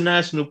 That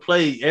international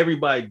play,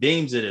 everybody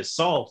deems it as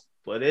soft,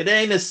 but it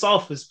ain't as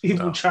soft as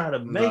people try to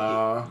make it.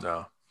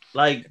 No.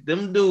 Like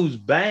them dudes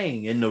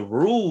bang, and the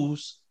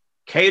rules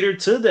cater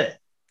to that.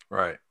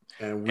 Right.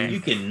 And you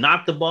can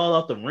knock the ball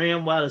off the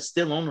rim while it's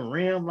still on the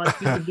rim,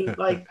 like you can do,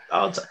 like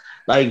all time.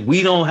 Like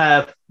we don't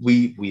have,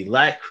 we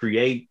lack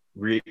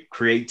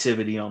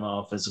creativity on the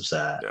offensive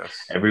side. Yes.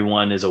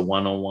 Everyone is a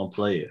one-on-one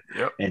player,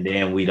 and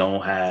then we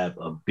don't have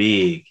a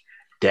big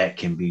that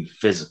can be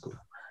physical.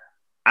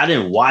 I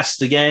didn't watch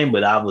the game,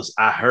 but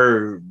I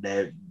heard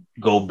that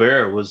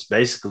Gobert was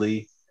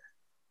basically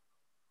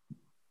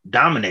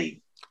dominating.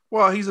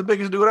 Well, he's the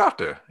biggest dude out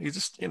there. He's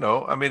just,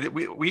 I mean,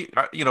 we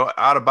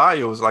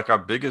Adebayo is like our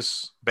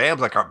biggest,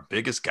 Bam's like our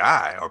biggest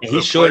guy. And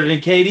he's shorter than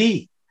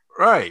KD.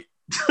 Right.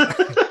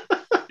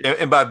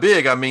 and by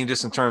big, I mean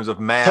just in terms of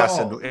mass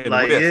and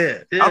like,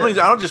 width. Yeah. I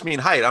don't just mean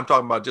height. I'm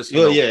talking about just,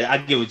 I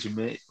get what you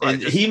mean. Right,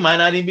 and he might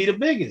not even be the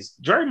biggest.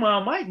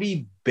 Draymond might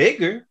be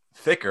bigger.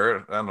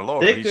 Thicker on the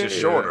lower, but he's just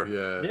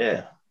shorter.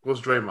 Yeah.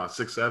 What's Draymond,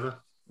 6'7"?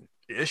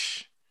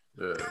 Ish.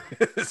 Yeah.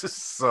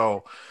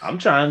 So I'm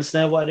trying to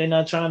understand why they're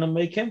not trying to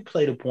make him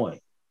play the point.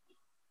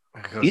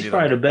 He's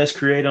probably the best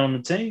creator on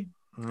the team.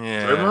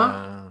 Yeah.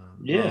 Draymond?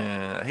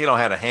 Yeah. He don't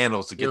have the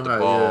handles to get the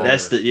ball.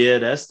 That's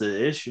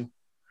the issue.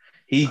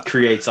 He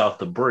creates off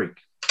the break.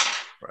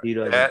 Right. He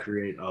doesn't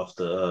create off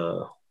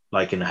the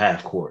like in the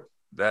half court.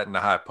 That and the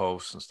high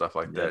posts and stuff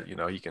like that.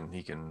 He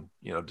can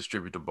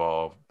distribute the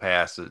ball,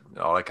 pass it,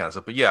 all that kind of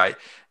stuff. But yeah,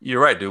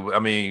 you're right, dude. I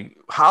mean,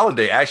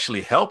 Holiday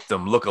actually helped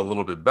them look a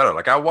little bit better.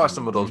 Like I watched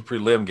some of those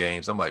prelim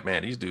games. I'm like,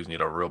 man, these dudes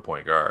need a real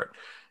point guard.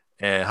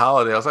 And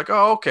Holiday, I was like,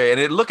 oh, okay. And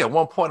it look at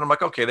one point, I'm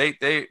like, okay,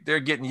 they're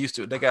getting used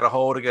to it. They got a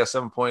hold, they got a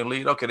 7-point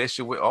lead. Okay, they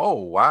should win. Oh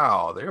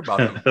wow, they're about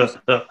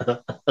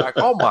to like,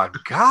 oh my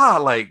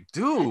God, like,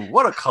 dude,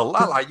 what a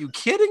collide. Are you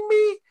kidding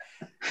me?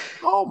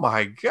 Oh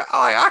my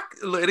God!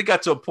 It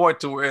got to a point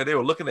to where they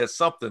were looking at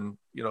something,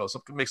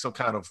 something make some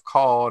kind of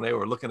call, and they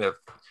were looking at,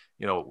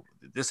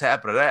 this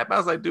happened to that. And I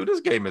was like, dude, this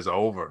game is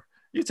over.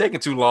 You're taking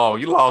too long.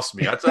 You lost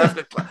me. I have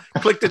to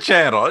click the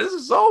channel. This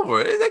is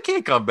over. They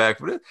can't come back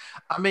for this.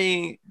 I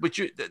mean, but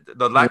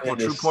the lack of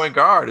a true point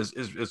guard is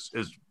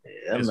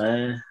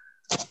man.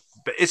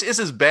 It's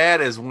as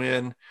bad as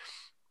when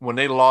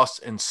they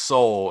lost in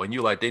Seoul, and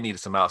they needed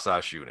some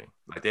outside shooting.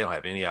 Like they don't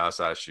have any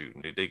outside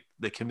shooting.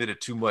 They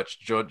committed too much.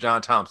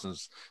 John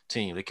Thompson's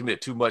team, they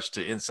committed too much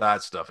to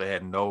inside stuff. They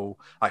had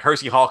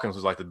Hersey Hawkins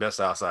was like the best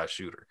outside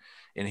shooter.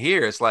 And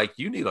here it's like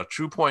you need a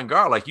true point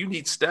guard. Like you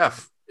need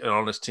Steph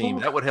on this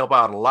team. That would help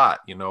out a lot,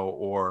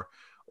 or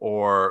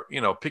or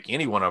pick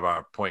any one of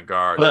our point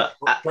guards. But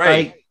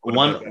Trey would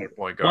have been a better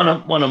point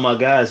guard. One of my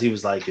guys, he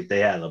was like, if they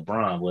had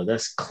LeBron, well,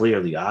 that's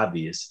clearly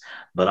obvious.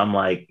 But I'm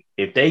like,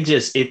 if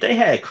they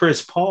had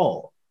Chris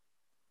Paul,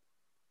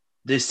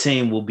 this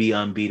team will be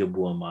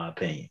unbeatable in my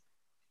opinion.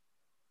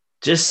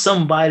 Just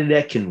somebody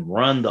that can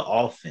run the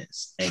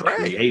offense and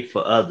create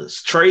for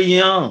others. Trae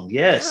Young,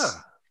 yes.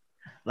 Yeah.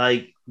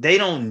 Like they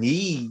don't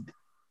need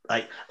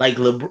like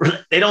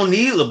LeBron. They don't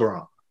need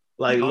LeBron.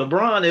 Like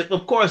LeBron, if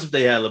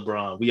they had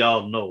LeBron, we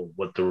all know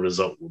what the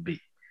result would be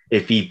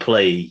if he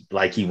played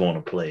like he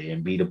want to play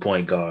and be the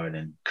point guard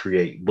and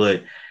create.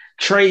 But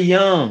Trae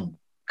Young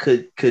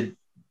could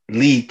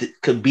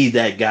be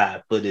that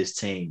guy for this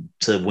team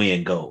to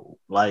win gold.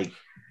 Like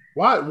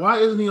why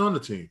isn't he on the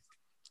team?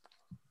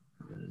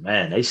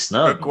 Man, they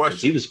snubbed him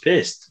because he was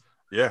pissed.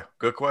 Yeah,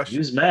 good question. He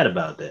was mad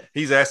about that.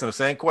 He's asking the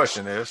same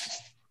question as.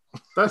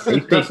 They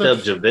picked up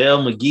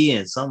JaVale McGee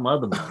and some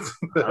other one.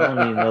 I don't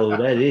even know who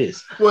that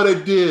is. Well, they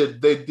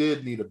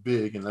did need a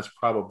big, and that's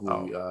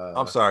probably.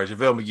 I'm sorry,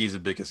 JaVale McGee's the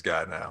biggest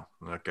guy now.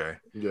 Okay.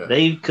 Yeah.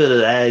 They could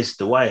have asked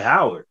Dwight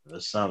Howard or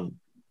something.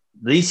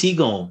 At least he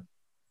gonna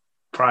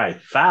probably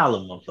foul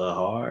him for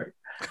hard.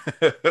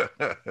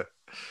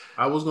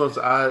 I was gonna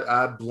say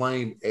I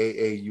blame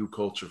AAU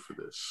culture for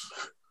this.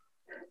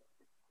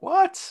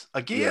 What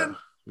again?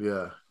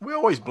 Yeah. We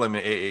always blame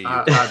the AAU.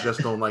 I just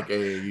don't like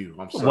AAU.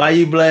 I'm sorry. Why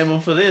you blame them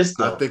for this,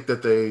 though? I think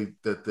that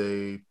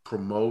they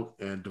promote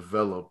and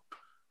develop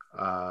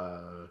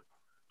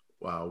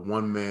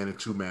one-man and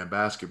two-man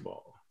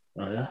basketball.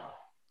 Oh, yeah.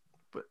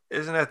 But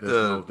isn't that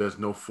there's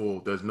no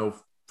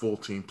full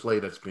team play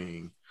that's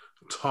being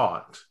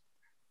taught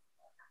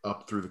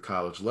up through the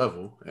college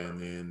level, and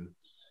then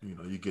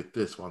you get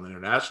this on the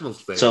international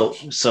stage.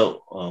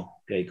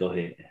 Okay, go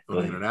ahead. On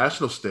the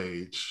international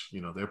stage,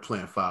 they're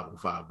playing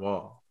 5-on-5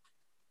 ball.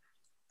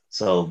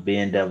 So,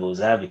 being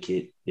devil's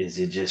advocate, is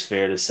it just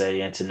fair to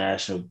say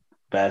international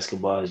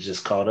basketball is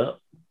just caught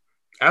up?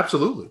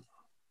 Absolutely,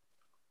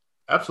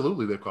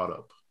 they're caught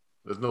up.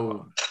 There's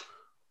no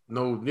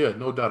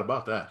doubt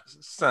about that.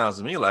 Sounds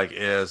to me like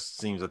it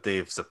seems that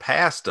they've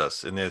surpassed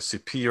us in their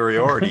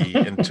superiority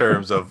in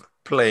terms of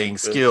playing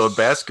skilled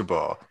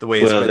basketball the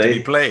way it's meant to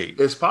be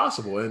played. It's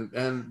possible,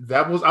 and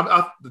that was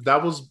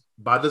that was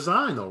by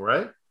design, though,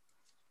 right?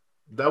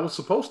 That was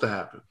supposed to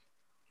happen.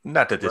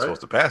 Not that they're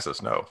supposed to pass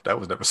us. No, that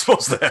was never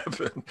supposed to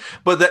happen.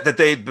 But that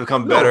they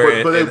become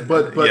better.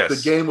 But yes.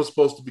 The game was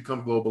supposed to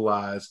become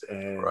globalized,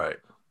 and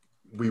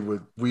we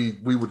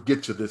would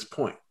get to this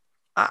point.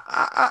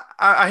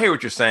 I hear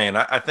what you're saying.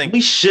 I think we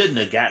shouldn't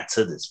have got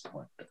to this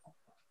point, though.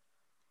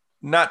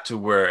 Not to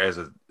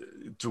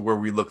where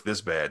we look this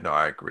bad. No,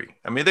 I agree.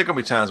 I mean, there are going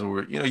to be times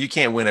where you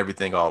can't win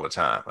everything all the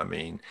time. I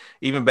mean,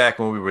 even back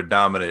when we were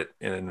dominant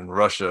in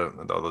Russia,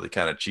 although they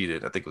kind of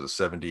cheated, I think it was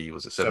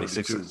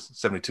 76,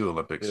 72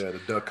 Olympics. Yeah,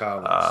 the Duck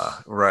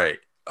Collins. Right.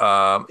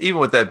 Even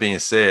with that being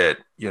said,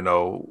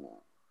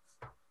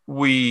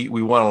 we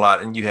won a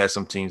lot, and you had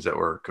some teams that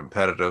were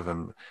competitive,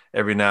 and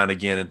every now and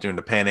again during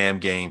the Pan Am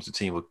games, the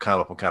team would come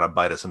up and kind of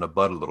bite us in the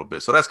butt a little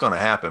bit. So that's going to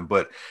happen,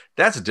 but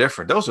that's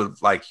different. Those are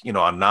like,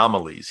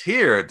 anomalies.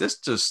 Here, this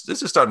is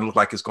starting to look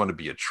like it's going to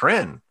be a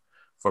trend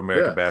for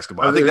American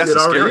basketball. I think that's the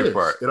scary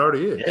part. It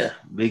already is. Yeah,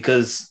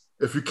 because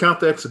if you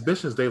count the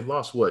exhibitions, they've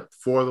lost 4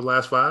 of the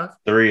last 5?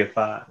 3 or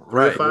 5.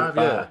 Right. 3 or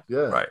 5, yeah.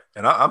 Right.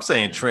 And I'm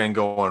saying trend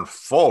going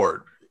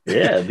forward.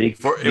 Yeah,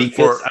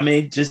 because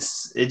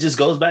it just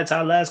goes back to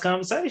our last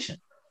conversation.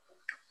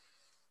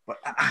 But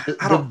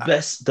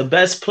the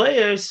best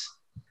players.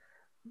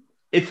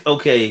 If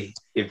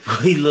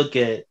we look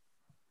at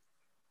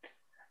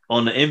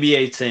on the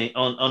NBA team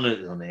on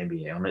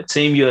the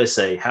Team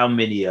USA, how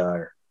many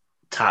are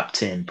top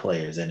 10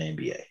 players in the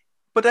NBA?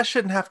 But that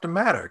shouldn't have to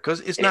matter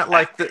because it's not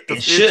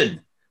it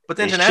shouldn't. But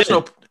the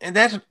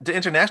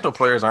international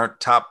players aren't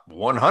top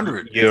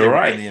 100. You're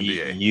right. In the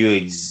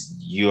NBA.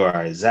 You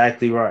are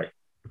exactly right.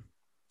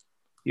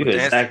 You're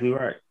exactly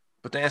right.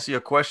 But to answer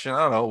your question,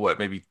 I don't know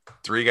maybe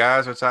 3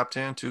 guys are top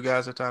 10, 2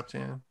 guys are top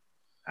 10.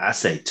 I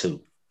say 2.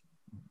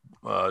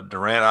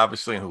 Durant,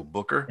 obviously, and who?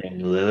 Booker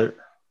and Lillard.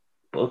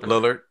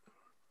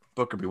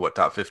 Booker be what?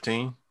 Top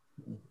 15?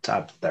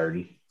 Top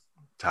 30.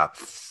 Top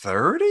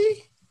 30?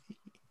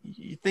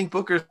 You think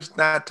Booker's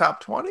not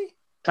top 20?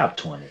 Top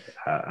 20.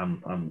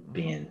 I'm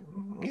being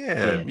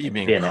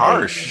being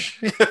harsh.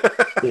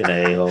 Being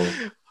an a-hole.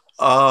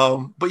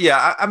 But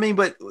yeah, I mean,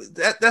 but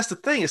that's the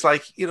thing. It's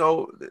like,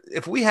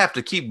 if we have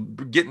to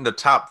keep getting the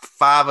top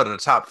 5 out of the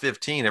top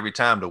 15 every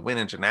time to win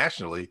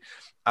internationally,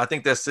 I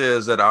think that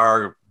says that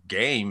our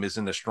game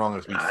isn't as strong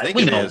as we think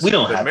it is. We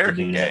don't have to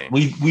do that.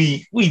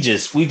 We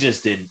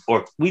just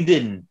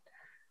didn't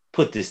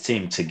put this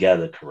team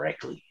together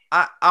correctly.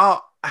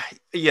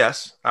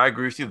 Yes, I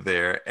agree with you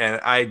there,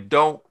 and I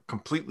don't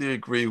completely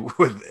agree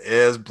with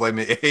Ez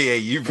blaming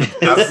AAU for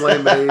that. I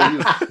blame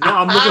AAU. No,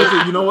 I'm looking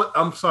at you know what?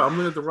 I'm sorry. I'm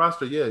looking at the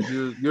roster. Yeah,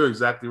 you're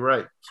exactly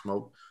right,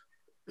 Smoke.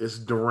 It's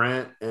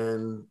Durant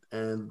and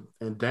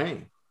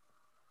Dame.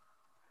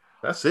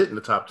 That's it in the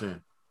top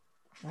 10.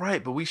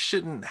 Right, but we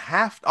shouldn't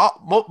have to.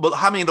 But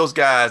how many of those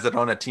guys that are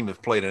on that team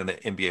have played in the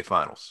NBA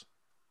Finals?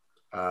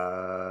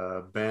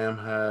 Bam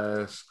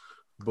has,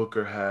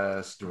 Booker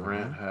has,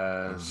 Durant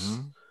has,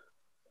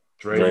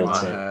 Draymond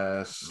Middleton.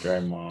 has,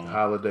 Draymond.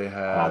 Holiday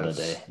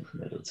has,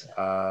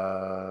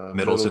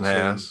 Middleton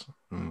has,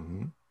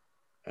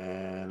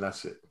 and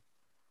that's it.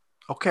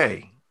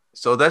 Okay,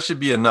 so that should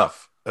be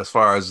enough as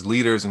far as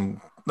leaders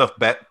and enough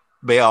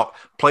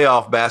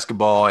playoff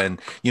basketball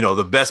and, you know,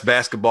 the best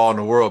basketball in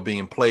the world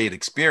being played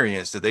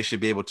experience that they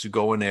should be able to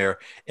go in there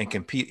and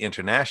compete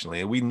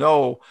internationally. And we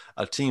know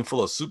a team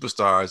full of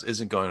superstars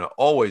isn't going to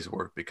always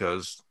work,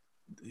 because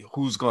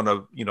who's going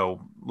to, you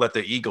know, let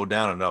their ego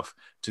down enough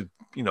to,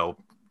 you know,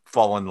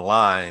 fall in the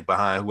line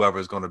behind whoever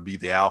is going to be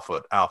the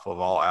alpha of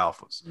all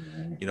alphas.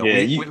 You know,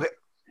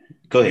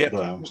 go ahead.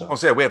 I'm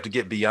sorry. We have to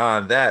get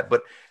beyond that,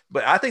 but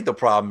I think the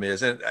problem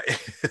is, and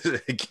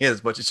again,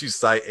 as much as you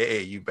cite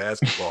AAU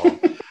basketball,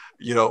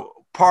 you know,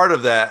 part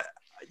of that,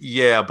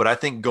 yeah, but I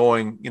think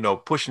going, you know,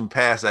 pushing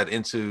past that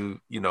into,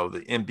 you know,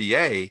 the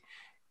NBA,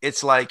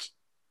 it's like,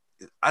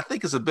 I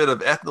think it's a bit of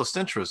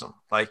ethnocentrism.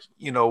 Like,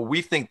 you know,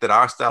 we think that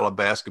our style of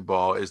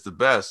basketball is the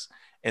best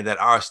and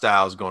that our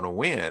style is going to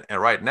win. And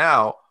right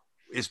now,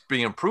 it's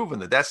being proven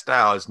that that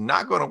style is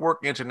not going to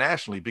work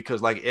internationally, because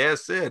like Ed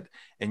said,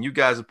 and you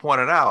guys have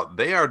pointed out,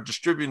 they are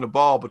distributing the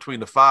ball between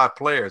the 5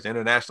 players, the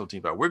international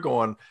team. We're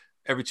going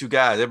every 2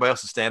 guys. Everybody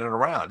else is standing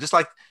around. Just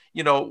like,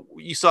 you know,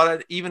 you saw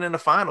that even in the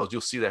finals.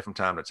 You'll see that from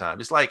time to time.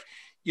 It's like,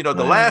 you know,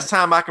 the last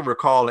time I can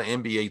recall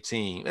an NBA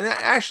team, and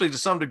actually to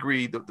some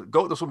degree,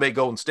 this will make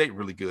Golden State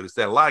really good, is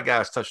that a lot of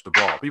guys touch the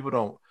ball. People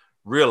don't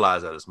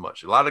realize that as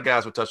much. A lot of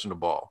guys were touching the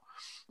ball.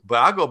 But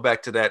I go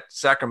back to that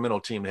Sacramento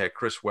team that had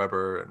Chris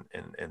Webber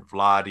and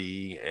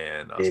Vlade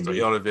and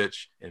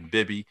Stojanovic and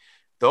Bibby.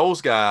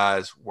 Those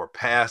guys were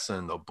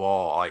passing the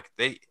ball like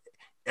there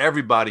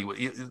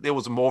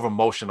was more of a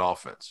motion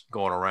offense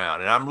going around.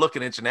 And I'm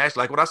looking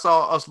internationally, like when I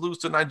saw us lose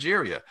to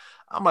Nigeria,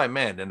 I'm like,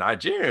 man, the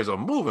Nigerians are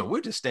moving.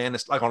 We're just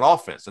standing, like on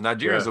offense. The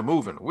Nigerians are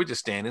moving. We're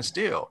just standing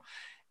still.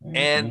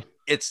 And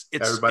it's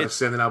everybody's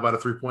standing out by the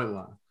 3-point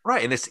line.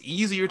 Right, and it's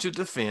easier to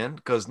defend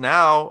because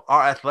now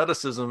our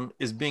athleticism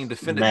is being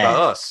defended by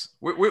us.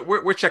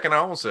 We're checking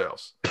our own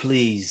selves.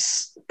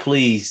 Please,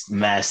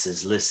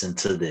 masses, listen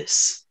to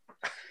this,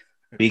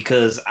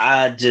 because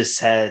I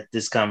just had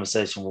this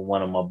conversation with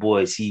one of my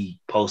boys. He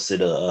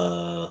posted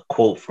a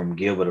quote from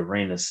Gilbert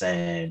Arenas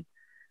saying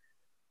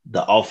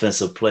the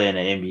offensive play in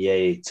the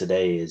NBA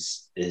today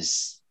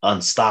is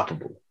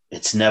unstoppable.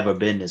 It's never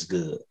been this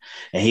good.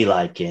 And he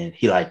like,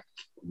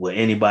 would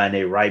anybody in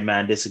their right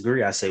mind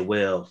disagree? I say,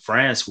 well,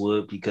 France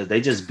would, because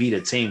they just beat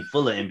a team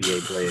full of NBA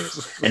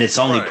players, and it's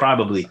only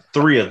probably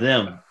 3 of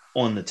them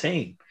on the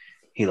team.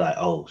 He like,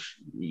 oh,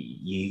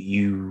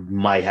 you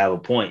might have a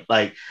point.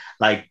 Like,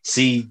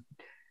 see,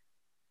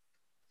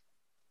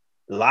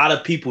 a lot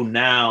of people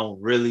now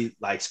really,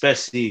 like,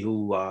 especially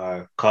who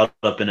are caught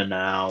up in the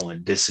now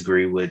and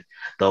disagree with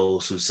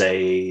those who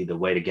say the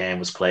way the game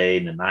was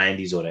played in the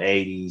 90s or the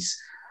 80s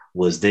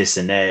was this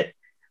and that.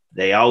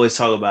 They always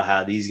talk about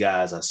how these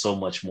guys are so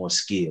much more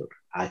skilled.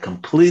 I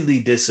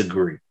completely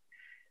disagree.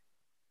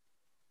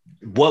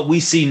 What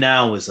we see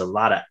now is a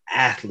lot of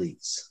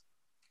athletes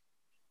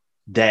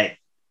that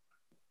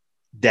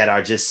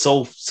are just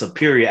so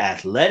superior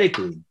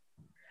athletically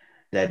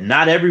that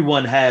not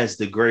everyone has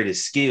the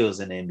greatest skills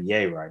in the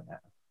NBA right now.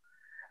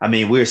 I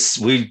mean,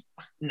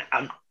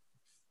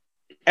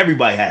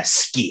 everybody has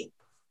skill.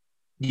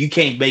 You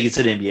can't make it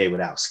to the NBA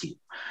without skill.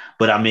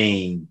 But I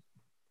mean,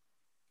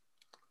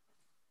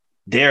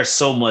 there's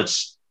so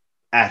much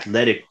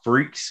athletic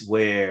freaks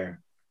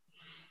where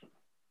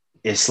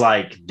it's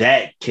like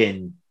that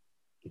if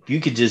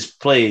you could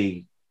just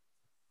play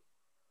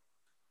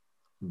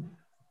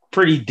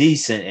pretty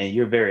decent and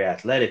you're very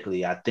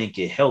athletically, I think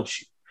it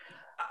helps you.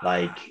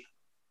 Like,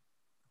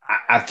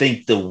 I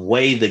think the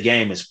way the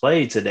game is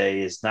played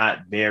today is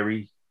not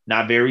very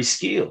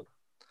skilled.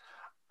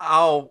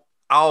 I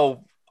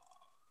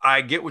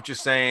get what you're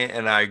saying,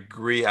 and I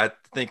agree. I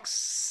think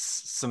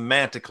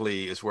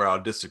semantically is where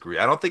I'll disagree.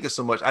 I don't think it's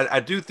so much. I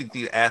do think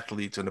the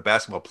athletes and the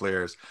basketball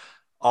players,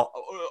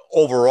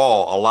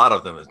 overall, a lot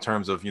of them, in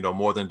terms of, you know,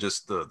 more than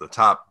just the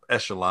top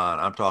echelon.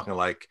 I'm talking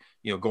like,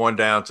 you know, going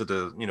down to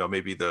the, you know,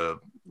 maybe the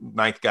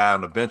 9th guy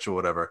on the bench or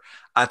whatever.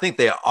 I think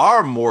they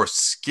are more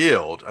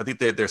skilled. I think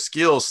that their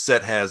skill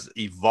set has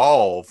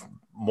evolved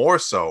more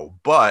so,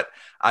 but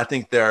I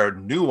think their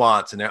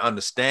nuance and their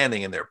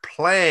understanding and their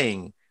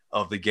playing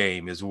of the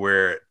game is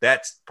where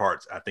that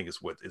part, I think, is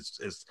what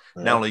is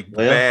not only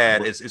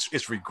bad,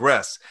 it's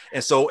regress.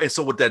 And so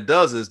what that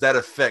does is that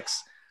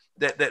affects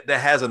that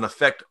has an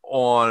effect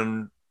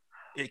on,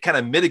 it kind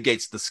of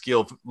mitigates the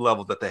skill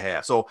level that they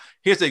have. So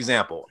here's the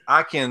example.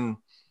 I can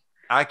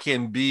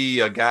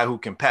be a guy who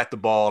can pat the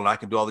ball, and I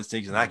can do all these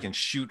things, and I can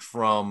shoot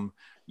from,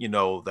 you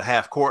know, the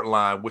half court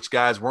line, which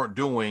guys weren't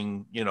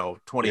doing, you know,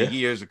 20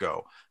 years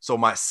ago. So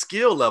my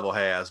skill level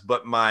has,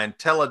 but my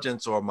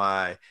intelligence or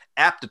my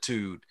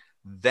aptitude,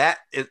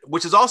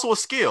 which is also a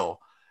skill,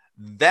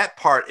 that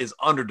part is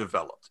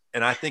underdeveloped.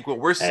 And I think what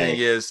we're seeing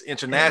is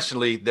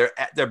internationally,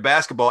 their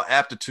basketball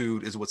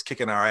aptitude is what's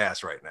kicking our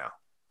ass right now.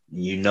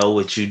 You know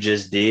what you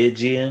just did,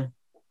 Jim?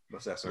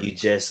 What's that, sir? You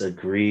just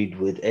agreed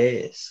with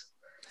Ez.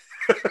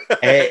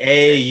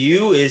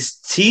 AAU is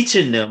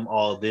teaching them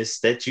all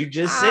this that you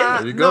just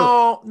said.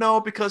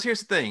 No, because here's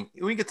the thing.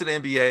 When we get to the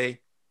NBA,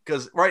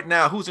 because right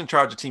now, who's in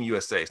charge of Team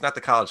USA? It's not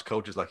the college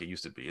coaches like it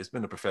used to be. It's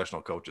been the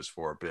professional coaches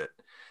for a bit.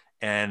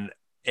 And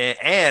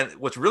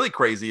what's really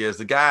crazy is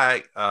the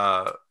guy,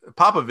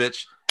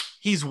 Popovich,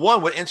 he's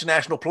won with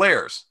international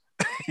players.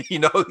 You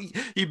know,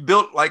 he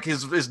built like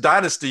his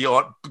dynasty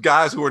on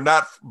guys who are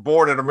not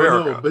born in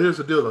America. No, but here's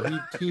the deal, though.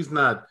 He's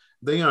not.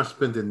 They aren't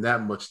spending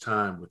that much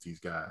time with these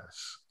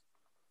guys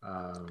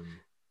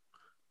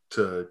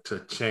to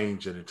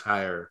change an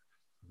entire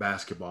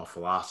basketball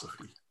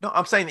philosophy. No,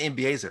 I'm saying the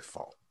NBA's at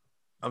fault.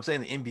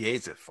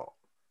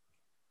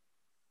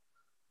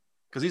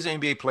 Because these are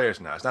NBA players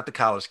now. It's not the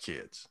college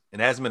kids. It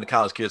hasn't been the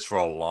college kids for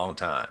a long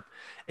time.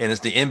 And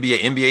it's the NBA.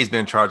 NBA's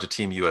been in charge of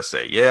Team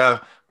USA. Yeah,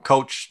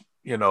 Coach,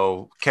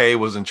 K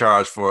was in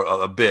charge for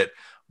a bit,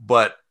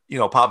 but,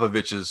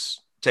 Popovich is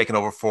taking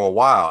over for a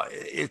while.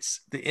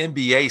 It's the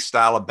NBA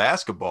style of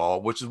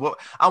basketball, which is what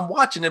I'm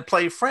watching it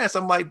play France.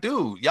 I'm like,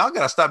 dude, y'all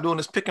got to stop doing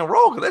this pick and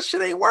roll because that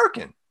shit ain't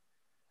working.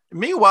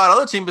 Meanwhile,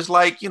 the other team is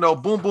like,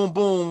 boom, boom,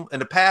 boom,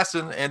 and the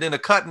passing and then the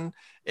cutting.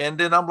 And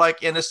then I'm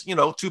like, and it's,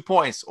 2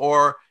 points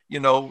or,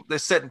 they're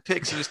setting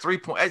picks and it's 3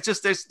 points.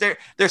 It's just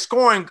they're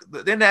scoring.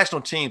 Their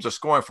national teams are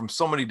scoring from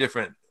so many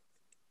different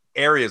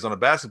areas on a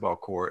basketball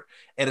court,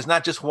 and it's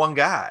not just one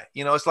guy.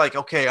 It's like,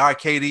 okay, all right,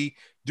 KD,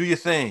 do your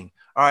thing.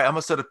 All right, I'm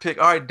gonna set a pick.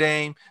 All right,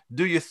 Dame,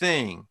 do your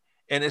thing.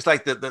 And it's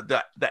like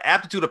the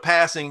aptitude of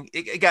passing.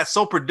 It got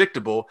so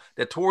predictable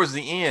that towards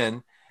the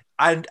end,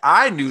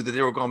 I knew that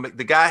they were going to make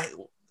the guy.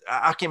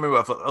 I can't remember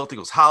if I think it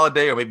was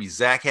Holiday or maybe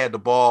Zach had the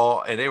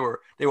ball, and they were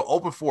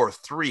open for a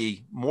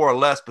three more or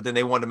less, but then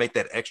they wanted to make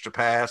that extra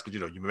pass because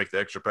you make the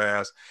extra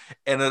pass,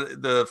 and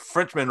the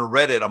Frenchman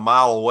read it a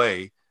mile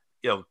away,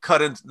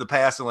 cut into the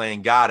passing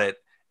lane, got it,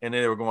 and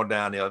then they were going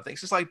down the other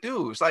things. It's like,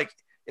 dude,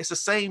 it's the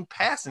same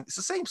passing, it's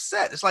the same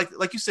set. It's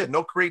like you said,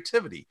 no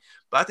creativity.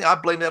 But I think I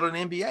blame that on the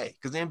NBA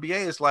because the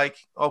NBA is like,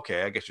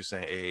 okay, I guess you're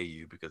saying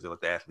AAU because they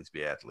let the athletes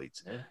be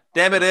athletes. Yeah.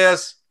 Damn it,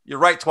 Ez. You're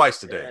right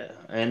twice today. Yeah.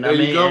 And there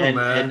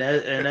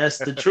and that's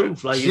the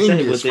truth. Like you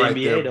said with the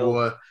NBA, there, though,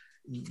 boy.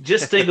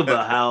 Just think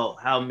about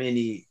how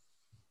many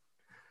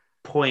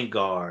point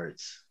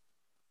guards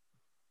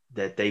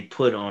that they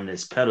put on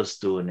this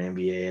pedestal in the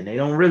NBA, and they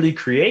don't really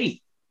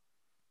create.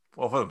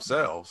 Well, for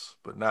themselves,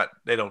 but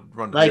they don't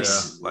run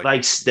the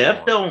like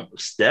Steph don't.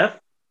 Steph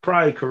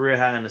probably career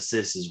high in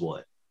assists is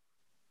what?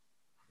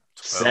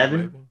 7?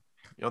 Maybe?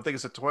 You don't think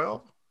it's at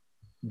 12?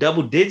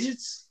 Double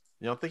digits?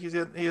 You don't think he's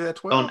at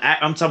 12?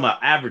 I'm talking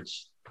about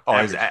average. Oh,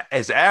 his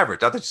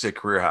average. I thought you said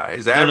career high.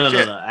 His average.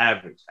 No,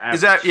 average.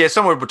 Is that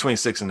somewhere between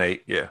 6 and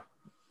 8? Yeah.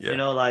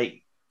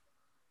 Like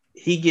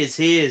he gets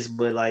his,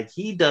 but like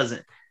he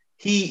doesn't.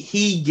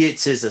 He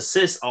gets his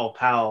assists off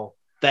how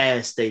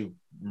fast they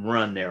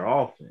run their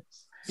offense.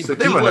 He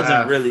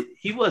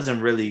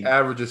wasn't really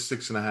average is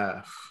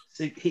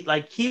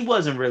 6.5. He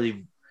wasn't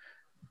really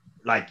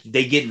like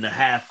they get in a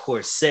half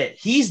court set.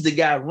 He's the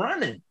guy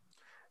running.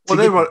 Well,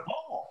 they run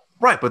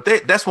right, but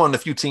that's one of the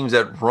few teams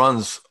that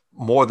runs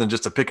more than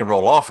just a pick and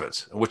roll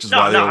offense, which is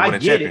why they were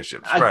winning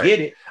championships. I get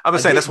it. I'm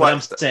just saying that's why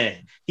I'm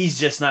saying he's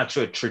just not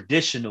your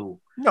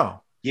traditional.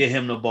 No, get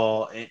him the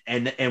ball,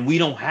 and we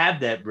don't have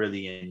that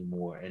really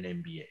anymore in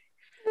NBA.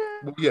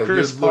 Yeah,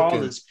 Chris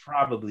Paul is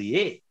probably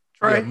it.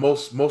 Right. Yeah,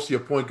 most of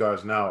your point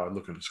guards now are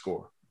looking to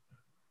score.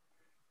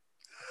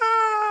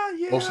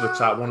 Most of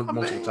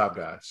the top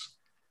guys.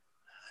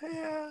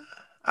 Yeah.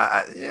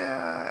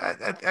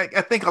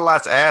 I think a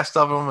lot's asked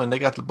of them, and they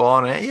got the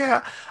ball in it.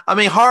 Yeah, I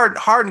mean,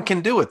 Harden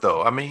can do it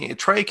though. I mean,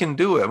 Trey can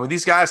do it. I mean,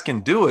 these guys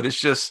can do it. It's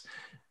just,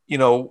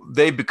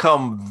 they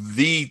become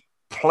the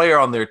player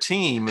on their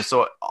team, and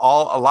so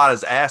a lot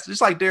is asked.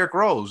 Just like Derrick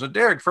Rose. When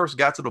Derrick first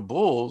got to the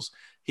Bulls,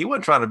 he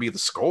wasn't trying to be the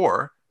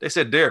scorer. They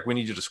said, Derrick, we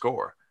need you to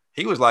score.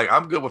 He was like,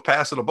 I'm good with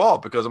passing the ball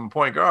because I'm a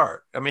point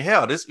guard. I mean,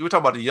 hell, we're talking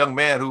about the young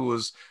man who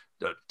was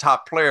the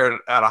top player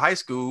out of high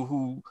school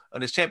who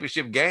in his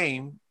championship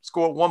game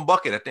scored 1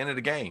 bucket at the end of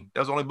the game.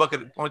 That was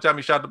the only time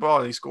he shot the ball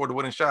and he scored the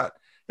winning shot.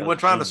 He wasn't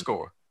trying to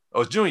score.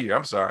 Oh, it was junior year.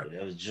 I'm sorry.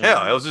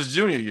 Yeah, it was his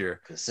junior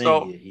year.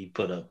 So he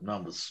put up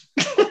numbers.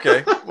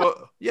 Okay.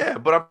 Well, yeah,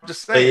 but I'm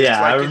just saying.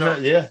 Yeah, I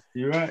remember. Yeah,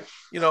 you're right.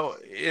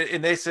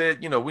 And they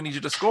said, we need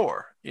you to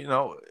score.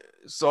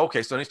 So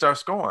okay, so then he starts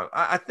scoring.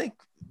 I think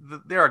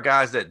there are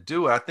guys that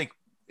do it. I think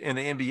in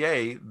the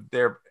NBA,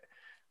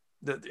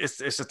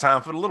 it's a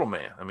time for the little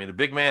man. I mean, the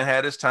big man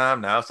had his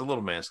time. Now it's the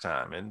little man's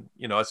time. And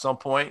at some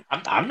point,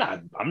 I'm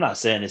not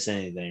saying it's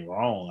anything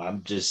wrong.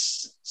 I'm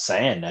just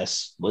saying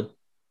when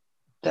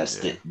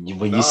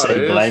you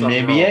say blame the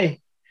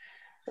NBA.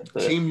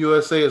 Team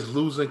USA is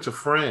losing to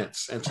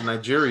France and to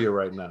Nigeria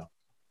right now.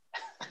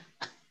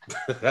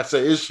 That's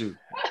an issue.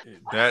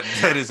 That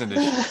is an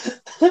issue.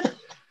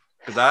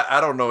 Because I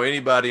don't know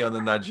anybody on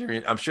the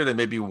Nigerian. I'm sure there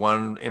may be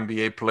one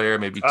NBA player,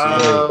 maybe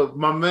two.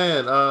 My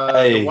man,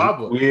 Hey,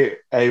 Nwaba.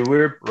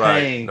 we're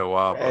Right, paying.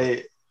 Nwaba.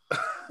 Hey,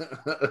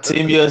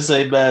 Team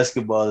USA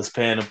basketball is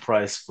paying a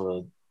price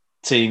for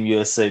Team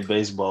USA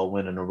baseball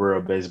winning the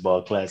World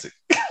Baseball Classic.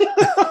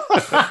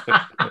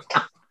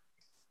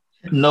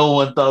 No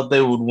one thought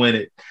they would win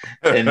it,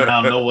 and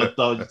now no one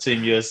thought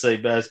Team USA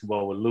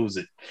basketball would lose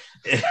it.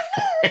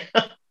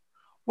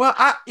 Well,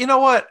 you know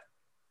what?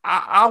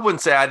 I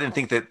wouldn't say I didn't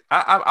think that.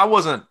 I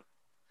wasn't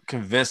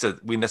convinced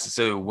that we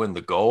necessarily would win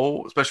the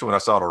gold, especially when I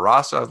saw the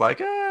roster. I was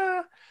like,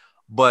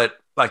 But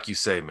like you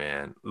say,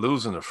 man,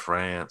 losing to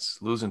France,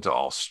 losing to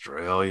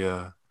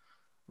Australia,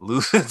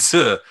 losing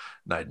to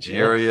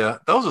Nigeria,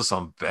 those are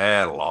some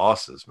bad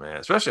losses, man.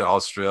 Especially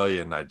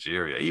Australia and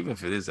Nigeria, even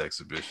if it is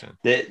exhibition.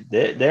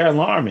 They're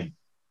alarming.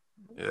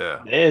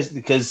 Yeah,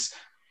 because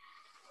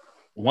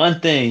one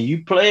thing,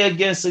 you play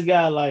against a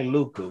guy like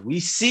Luka, we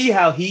see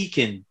how he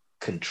can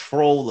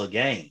control a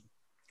game,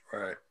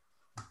 right?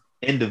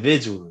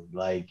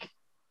 Individually,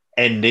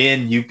 and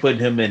then you put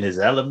him in his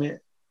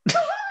element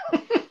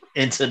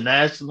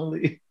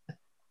internationally.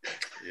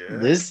 Yeah,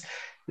 this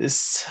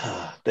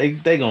they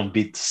gonna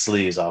beat the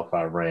sleeves off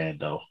Iran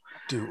though.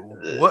 Dude,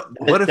 what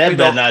if that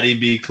better not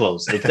even be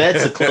close? If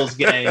that's a close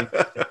game,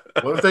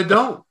 what if they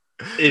don't?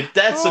 If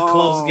that's a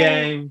close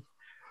game,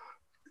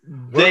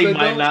 they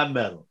might not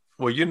medal.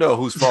 Well, you know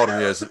whose fault it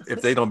is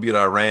if they don't beat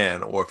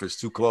Iran, or if it's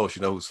too close.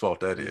 You know whose fault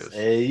that is.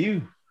 Hey,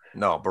 you.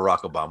 No, Barack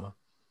Obama.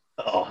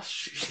 Oh,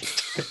 shit.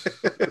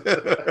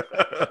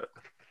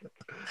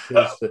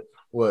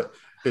 What?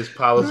 His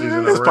policies in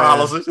Iran? His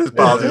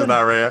policies in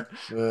Iran.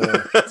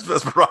 That's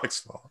Barack's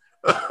fault.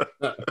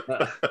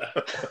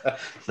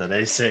 So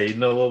they say, you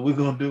know what we're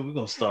going to do? We're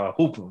going to start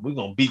hooping. We're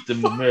going to beat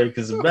them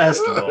Americans in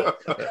basketball.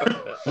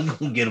 We're going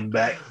to get them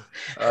back.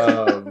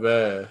 Oh,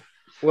 man.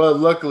 Well,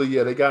 luckily,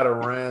 they got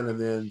Iran, and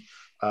then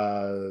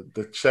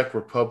the Czech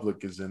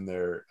Republic is in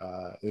their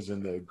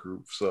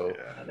group. So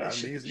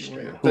is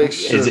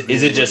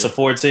it just a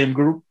 4-team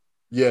group?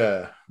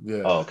 Yeah.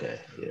 Oh, okay.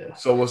 Yeah.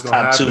 So what's going to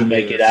happen? Top 2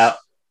 make it out. I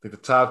think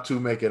the top 2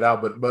 make it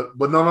out, but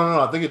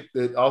no. I think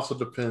it also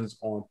depends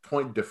on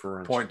point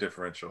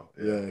differential.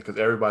 Yeah, because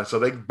everybody. So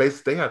they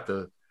got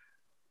to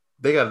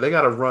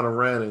run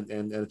Iran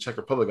and the Czech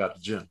Republic out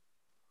the gym.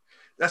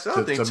 That's the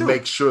other thing too. To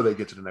make sure they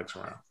get to the next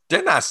round.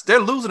 They're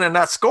losing and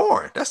not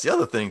scoring. That's the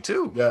other thing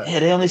too. Yeah,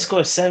 they only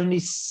scored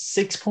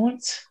 76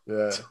 points.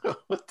 Yeah,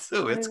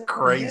 dude, it's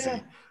crazy.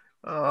 Yeah.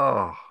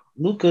 Oh,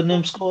 Luka and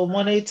them scored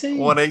 118.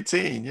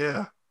 118,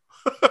 yeah.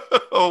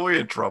 Oh, we're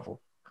in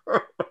trouble.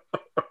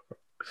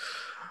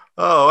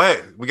 Oh,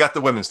 hey, we got the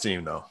women's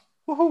team though.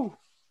 Woohoo!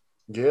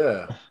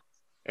 Yeah,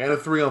 and a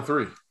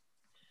 3-on-3.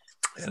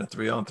 And a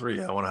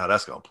 3-on-3. I wonder how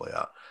that's gonna play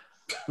out.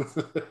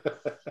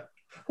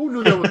 Who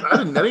knew that was?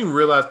 I didn't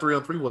realize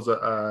 3-on-3 was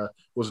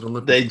an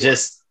Olympic.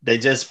 They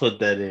just put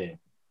that in.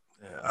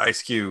 Yeah,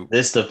 Ice Cube.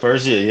 This the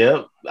first year.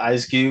 Yep,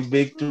 Ice Cube,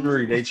 Big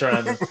 3. They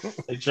trying to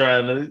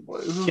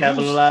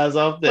capitalize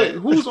off that. Wait,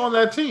 who's on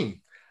that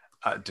team?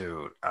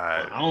 Dude,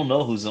 I don't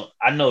know who's on.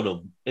 I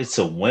know it's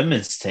a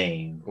women's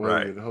team.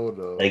 Right. Hold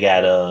on. They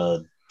got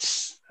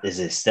is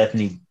it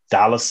Stephanie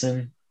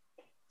Dollison?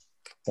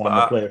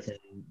 Former player from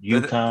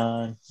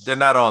UConn. They're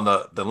not on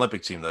the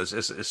Olympic team though.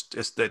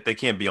 It's they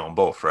can't be on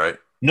both, right?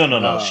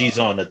 No. She's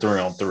on the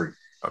 3-on-3.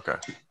 Okay.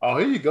 Oh,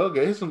 here you go.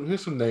 Here's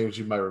some names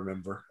you might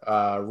remember.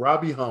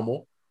 Robbie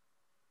Hummel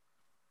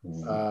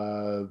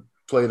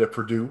played at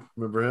Purdue.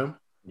 Remember him?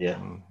 Yeah.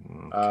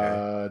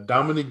 Okay.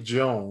 Dominique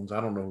Jones. I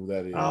don't know who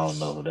that is. I don't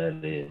know who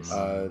that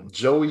is.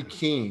 Joey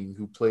King,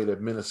 who played at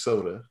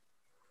Minnesota.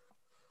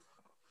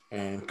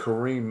 And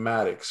Kareem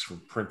Maddox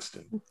from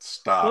Princeton.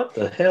 Stop. What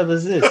the hell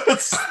is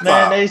this?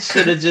 Man, they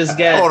should have just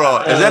got. Hold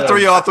on. Is that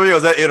 3-on-3 or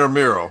is that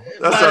intramural?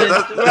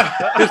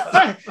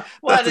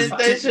 Why didn't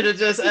they should have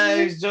just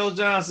asked Joe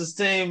Johnson's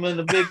team and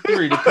the Big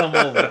 3 to come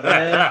over,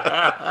 man?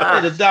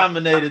 They'd have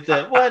dominated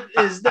that. What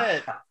is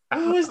that?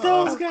 Who is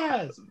those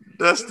guys?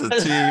 That's the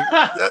team.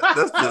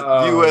 That's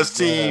the U.S.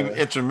 team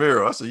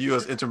intramural. That's a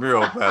U.S.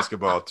 intramural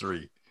basketball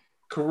 3.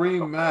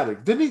 Kareem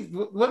Maddox.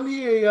 Wasn't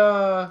he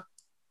a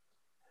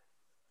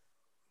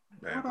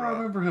I don't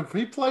remember him.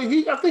 He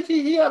played. I think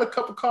he had a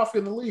cup of coffee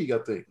in the league. I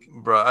think,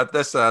 bro.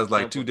 That sounds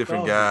like 2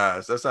 different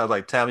guys. That sounds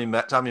like Tommy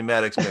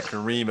Maddox met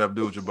Kareem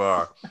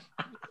Abdul-Jabbar.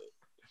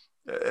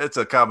 It's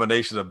a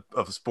combination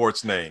of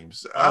sports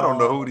names. I don't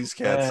know who these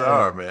cats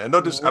are, man.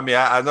 No,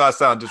 I know I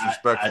sound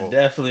disrespectful. I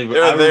definitely.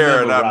 They're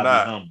there, and I'm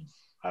not. Hummel.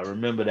 I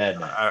remember that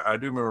now. I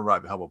do remember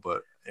Robbie Hummel,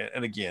 but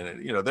and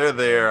again, they're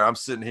there. I'm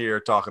sitting here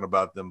talking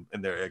about them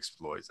and their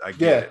exploits. I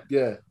get it.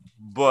 Yeah.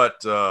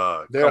 But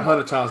they're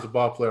 100 times the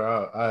ball player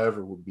I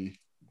ever would be.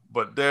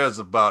 But there's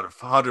about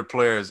 100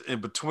 players in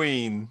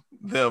between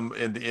them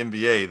and the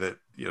NBA that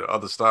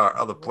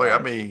other player. I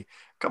mean,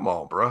 come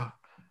on, bro.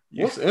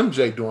 What's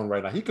MJ doing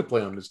right now? He could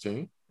play on this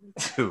team.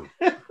 Dude.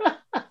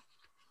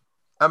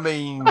 I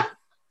mean,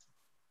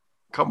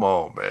 come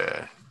on,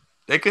 man.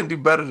 They couldn't do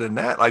better than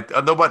that. Like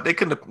nobody. They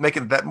couldn't make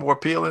it that more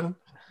appealing.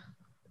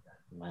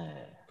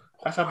 Man,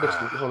 That's how much.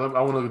 Hold on,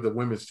 I want to look at the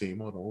women's team.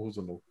 Hold on, who's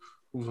on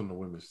the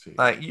women's team?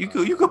 Like you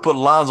could put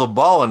Lonzo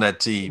Ball in that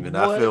team, and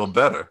I feel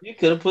better. You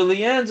could have put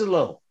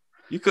LiAngelo.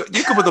 You could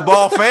put the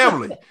Ball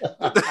family.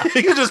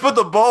 You could just put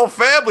the Ball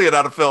family, and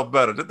I'd have felt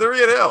better. The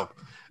three of them.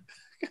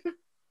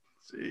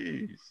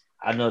 Jeez.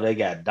 I know they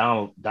got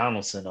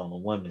Donaldson on the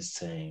women's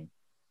team.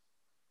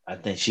 I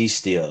think she's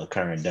still a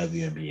current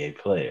WNBA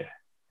player.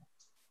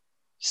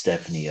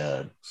 Stephanie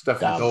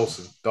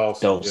Dawson.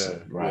 Dawson, Yeah,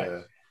 right.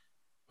 Yeah.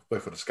 Play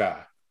for the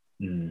Sky.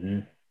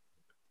 Mm-hmm.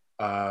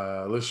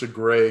 Alicia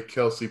Gray,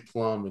 Kelsey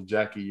Plum, and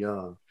Jackie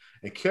Young.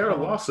 And Kara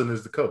Lawson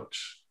is the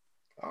coach.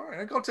 All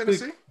right, go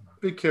Tennessee.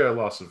 Big Kara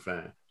Lawson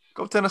fan.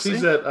 Go Tennessee.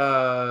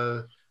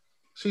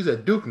 She's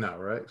at Duke now,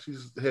 right?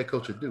 She's the head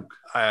coach at Duke.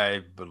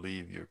 I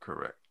believe you're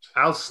correct.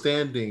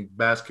 Outstanding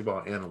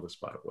basketball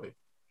analyst, by the way.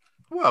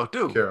 Well,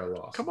 Duke. Kara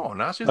Lawson. Come on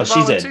now.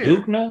 She's at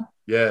Duke now?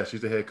 Yeah,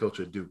 she's the head coach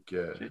at Duke.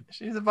 Yeah.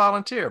 She's a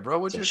volunteer, bro.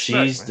 What you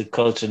expect, she's the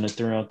coach in the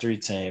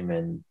 3-on-3 team,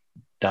 and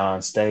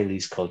Don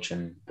Staley's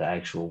coaching the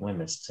actual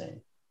women's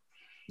team.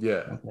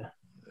 Yeah. Okay.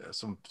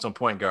 Some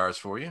point guards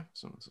for you.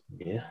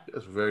 Yeah.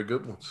 That's very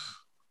good ones.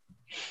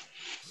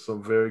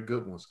 Some very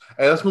good ones.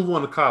 Hey, let's move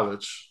on to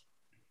college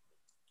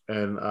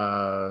and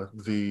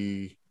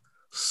the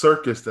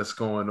circus that's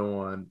going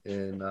on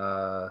in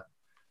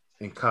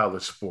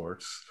college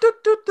sports.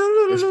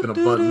 It's been a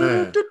fun,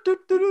 man.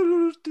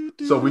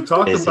 So we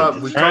talked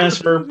about the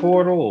transfer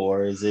portal,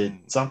 or is it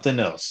something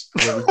else?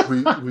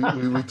 we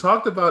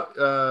talked about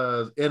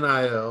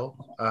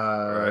NIL,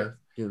 right.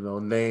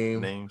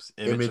 Names,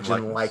 image,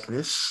 and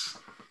likeness,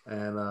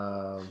 and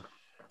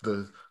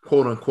the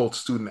quote unquote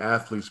student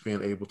athletes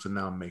being able to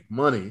now make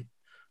money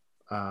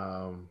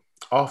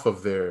off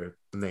of their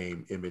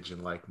name, image,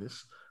 and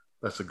likeness.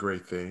 That's a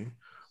great thing.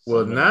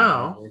 Well,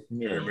 now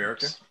very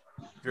American.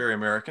 Very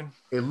American.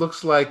 It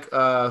looks like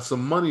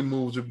some money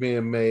moves are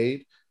being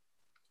made.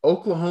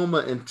 Oklahoma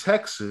and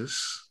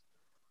Texas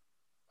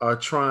are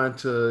trying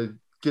to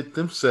get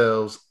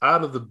themselves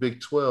out of the Big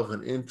 12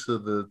 and into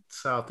the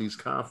Southeast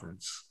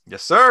Conference.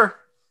 Yes, sir.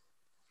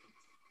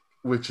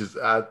 Which is,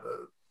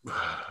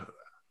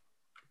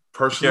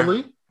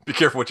 personally... Be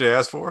careful what you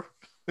ask for.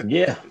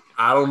 Yeah.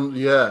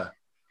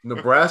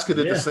 Nebraska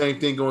did the same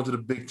thing going to the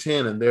Big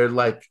 10, and they're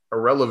like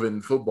irrelevant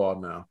in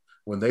football now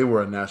when they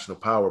were a national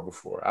power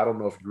before. I don't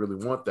know if you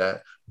really want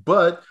that,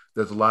 but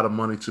there's a lot of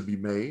money to be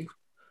made.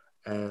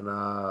 And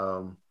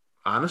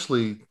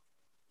honestly,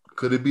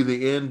 could it be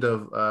the end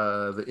of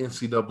the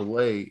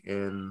NCAA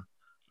in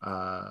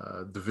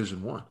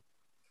Division I?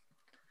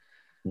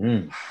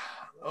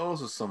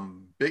 Those are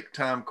some big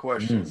time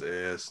questions.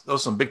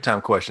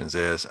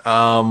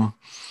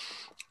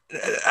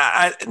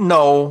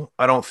 No,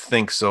 I don't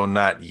think so.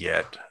 Not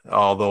yet.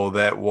 Although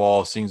that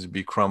wall seems to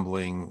be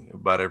crumbling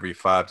about every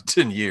 5 to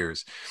 10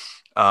 years.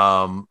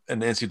 And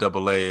the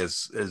NCAA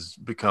has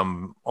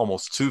become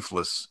almost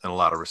toothless in a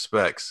lot of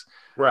respects.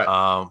 Right.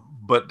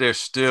 But there's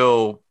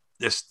still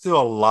a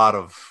lot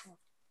of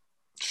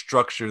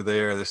structure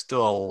there. There's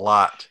still a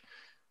lot,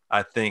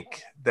 I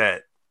think,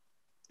 that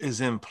is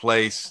in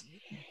place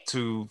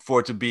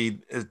for it to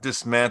be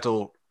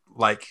dismantled.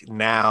 Like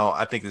now,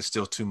 I think there's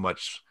still too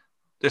much.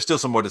 There's still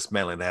some more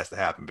dismantling that has to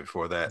happen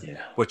before that.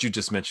 Yeah. What you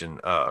just mentioned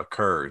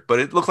occurred, but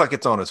it looks like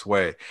it's on its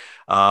way.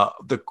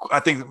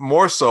 I think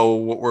more so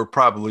what we're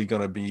probably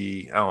going to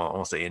be, I don't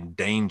want to say in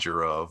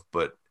danger of,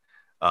 but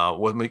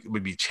what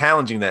would be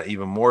challenging that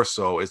even more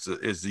so is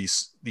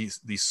these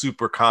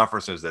super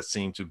conferences that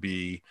seem to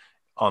be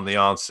on the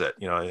onset,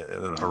 in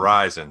the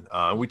horizon.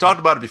 We talked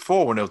about it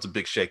before when there was a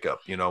big shakeup,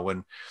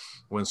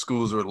 when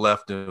schools were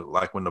left,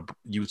 like when the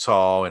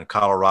Utah and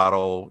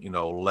Colorado,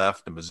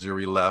 left, and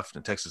Missouri left,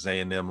 and Texas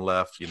A&M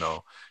left, and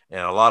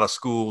a lot of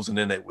schools, and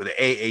then the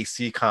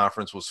AAC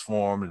conference was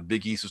formed, and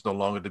Big East was no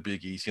longer the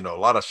Big East. A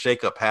lot of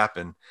shakeup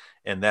happened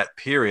in that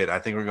period. I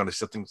think we're going to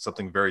see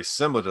something very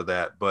similar to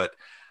that, but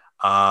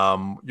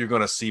you're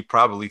going to see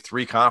probably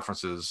 3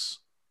 conferences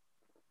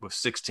with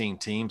 16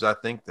 teams. I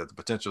think that the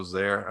potential is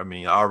there. I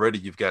mean, already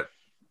you've got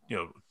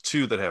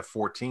 2 that have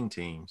 14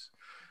 teams.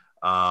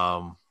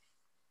 I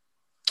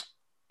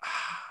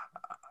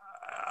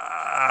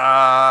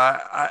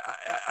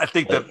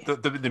think that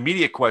the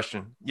immediate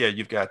question,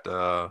 you've got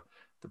the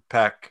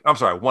Pac. I'm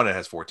sorry, one that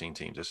has 14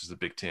 teams. This is the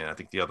Big 10. I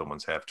think the other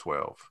ones have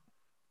 12,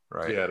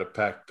 right? Yeah, the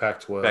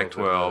Pac-12,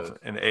 Pac-12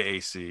 and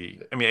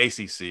AAC. I mean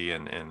ACC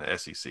and the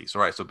SEC. So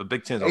right, so the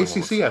Big 10.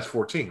 ACC has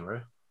 14,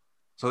 right?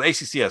 So the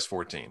ACC has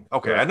 14.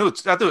 Okay, right.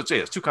 I thought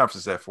it's 2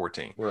 conferences that have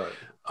 14. Right.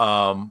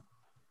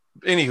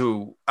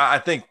 Anywho, I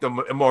think the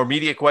more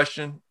immediate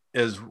question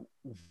is,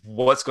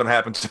 what's going to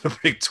happen to the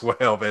Big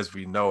 12 as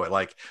we know it?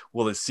 Like,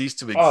 will it cease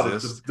to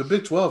exist? The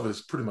Big 12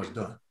 is pretty much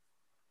done.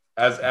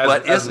 As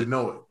we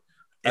know it.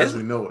 As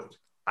we know it.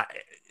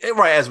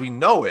 Right, as we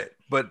know it.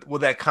 But will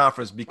that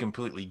conference be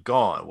completely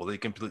gone? Will they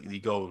completely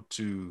go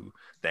to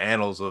the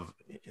annals of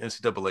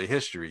NCAA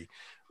history?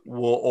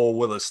 Or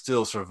will it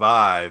still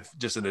survive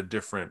just in a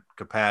different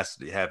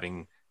capacity,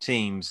 having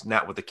teams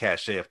not with the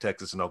cachet of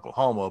Texas and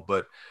Oklahoma,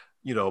 but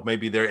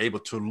maybe they're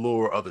able to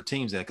lure other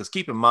teams in? Because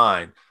keep in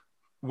mind,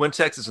 when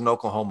Texas and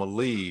Oklahoma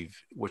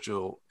leave,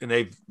 and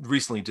they've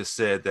recently just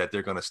said that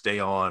they're going to stay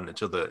on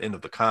until the end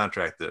of the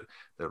contract, the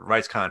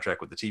rights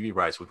contract with the TV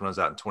rights, which runs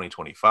out in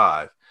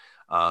 2025.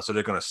 So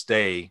they're going to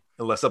stay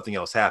unless something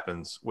else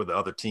happens where the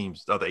other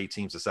 8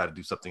 teams decide to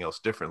do something else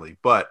differently.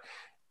 But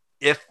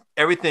if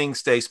everything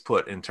stays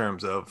put in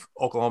terms of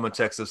Oklahoma and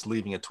Texas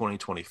leaving in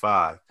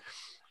 2025,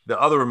 the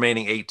other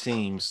remaining 8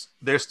 teams,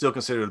 they're still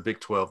considered a Big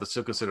 12. They're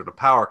still considered a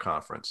power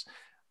conference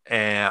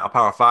and a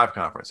Power 5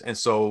 conference. And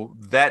so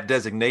that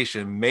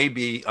designation may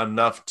be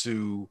enough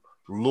to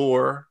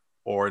lure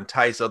or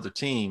entice other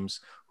teams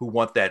who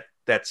want that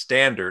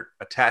standard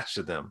attached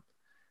to them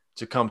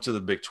to come to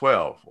the Big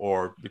 12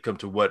 or become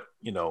to what,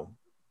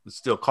 it's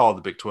still called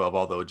the Big 12,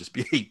 although it just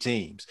be 8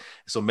 teams.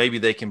 So maybe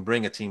they can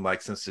bring a team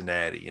like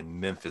Cincinnati and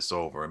Memphis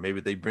over, and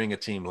maybe they bring a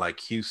team like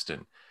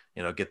Houston,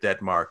 get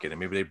that market, and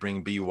maybe they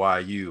bring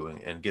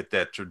BYU and get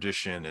that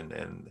tradition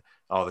and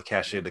all the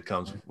cachet that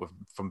comes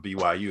from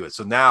BYU. And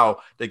so now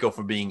they go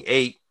from being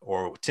 8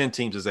 or 10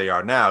 teams as they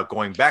are now,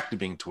 going back to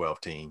being 12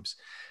 teams.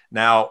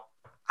 Now,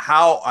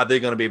 how are they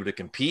going to be able to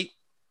compete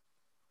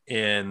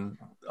in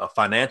a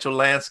financial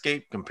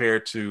landscape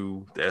compared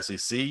to the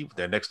SEC,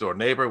 their next door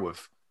neighbor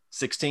with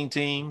 16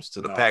 teams,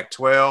 to the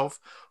Pac-12,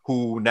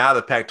 who now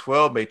the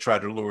Pac-12 may try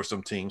to lure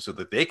some teams so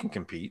that they can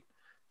compete.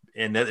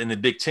 And the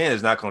Big Ten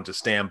is not going to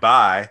stand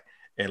by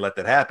and let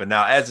that happen.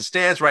 Now, as it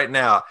stands right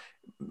now,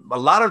 a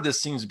lot of this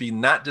seems to be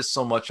not just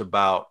so much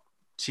about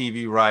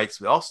TV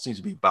rights, it also seems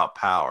to be about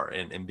power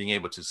and being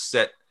able to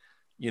set,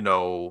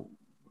 the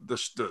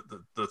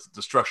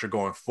structure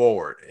going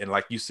forward. And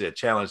like you said,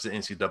 challenge the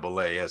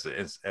NCAA as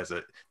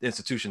an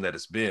institution that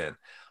it's been.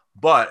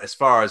 But as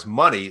far as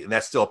money, and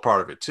that's still a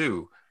part of it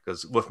too,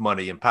 because with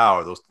money and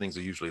power, those things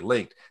are usually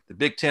linked. The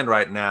Big Ten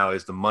right now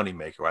is the money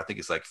maker. I think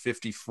it's like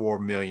 $54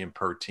 million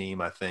per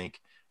team, I think,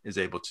 is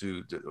able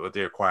to what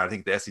they acquire. I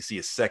think the SEC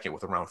is second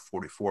with around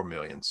 $44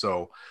 million.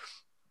 So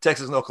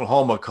Texas and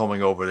Oklahoma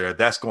coming over there,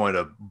 that's going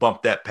to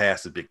bump that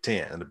past the Big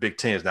Ten. And the Big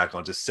Ten is not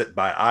going to just sit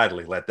by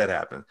idly, let that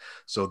happen.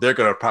 So they're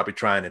going to probably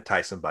try and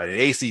entice somebody.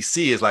 The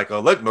ACC is like,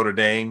 oh, look, Notre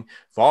Dame,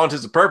 for all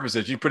intents and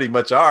purposes, you pretty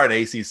much are an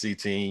ACC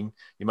team.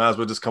 You might as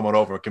well just come on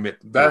over and commit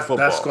to football.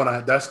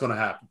 That's gonna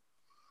happen.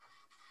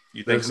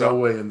 You think There's so? no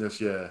way in this,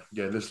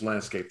 this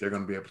landscape they're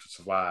going to be able to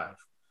survive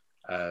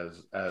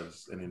as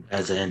an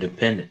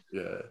independent.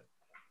 Yeah.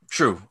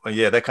 True.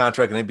 Yeah, that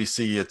contract in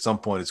NBC at some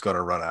point is going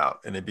to run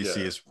out, and NBC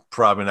is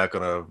probably not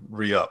going to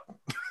re-up.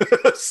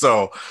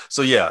 so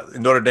yeah,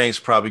 Notre Dame's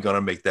probably going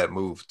to make that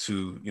move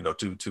to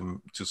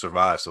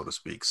survive, so to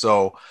speak.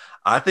 So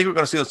I think we're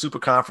going to see the super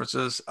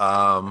conferences.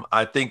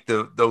 I think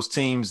those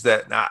teams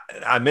that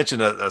I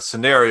mentioned a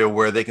scenario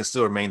where they can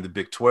still remain the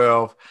Big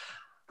 12.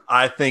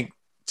 I think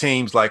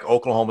teams like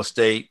Oklahoma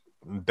State,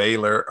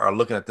 Baylor are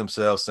looking at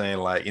themselves saying,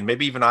 like, and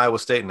maybe even Iowa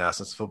State now,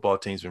 since the football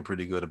team's been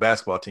pretty good. The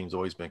basketball team's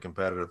always been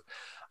competitive.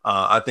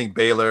 I think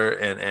Baylor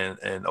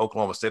and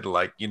Oklahoma State are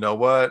like, you know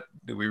what?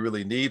 Do we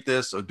really need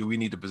this, or do we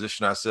need to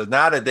position ourselves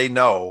now that they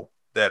know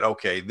that,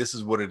 okay, this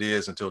is what it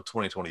is until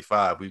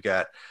 2025? We've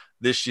got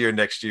this year,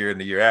 next year, and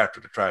the year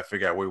after to try to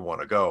figure out where we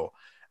want to go.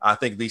 I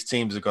think these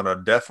teams are going to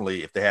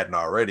definitely, if they hadn't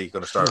already,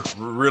 going to start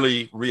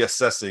really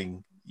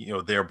reassessing,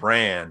 their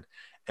brand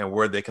and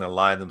where they can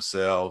align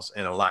themselves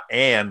and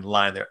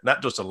line their,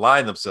 not just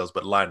align themselves,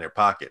 but line their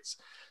pockets.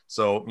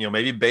 So,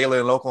 maybe Baylor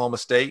and Oklahoma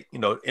State,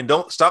 and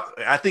don't stop.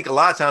 I think a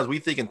lot of times we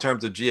think in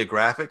terms of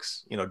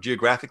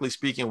geographically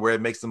speaking, where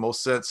it makes the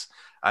most sense.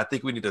 I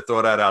think we need to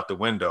throw that out the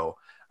window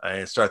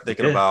and start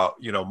thinking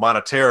about,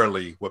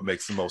 monetarily what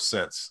makes the most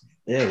sense.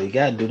 Yeah, we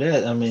got to do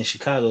that. I mean,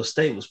 Chicago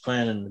State was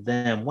playing in the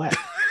damn WAC.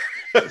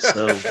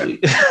 So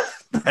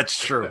that's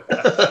true.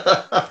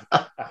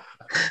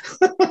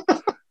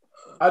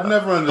 I've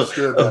never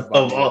understood that.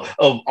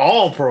 Of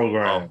all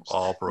programs.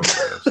 All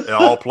programs. In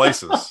all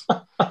places.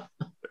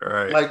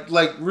 Right.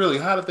 Like really,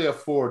 how did they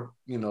afford,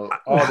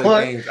 all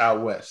the games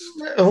out west?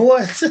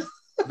 What?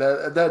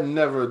 That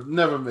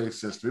never makes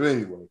sense to me.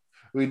 Anyway,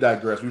 we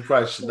digress. We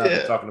probably should not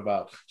be talking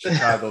about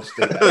Chicago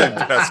State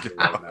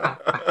basketball right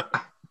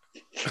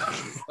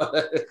now.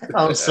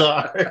 I'm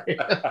sorry.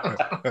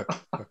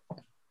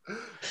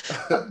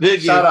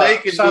 Shout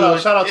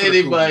out to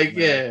anybody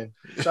can.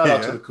 Shout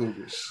out to the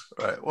Cougars.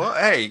 Right. Well,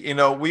 hey,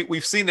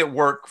 we've seen it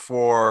work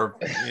for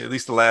at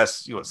least the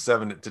last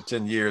 7 to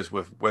 10 years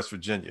with West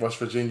Virginia. West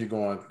Virginia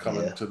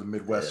coming to the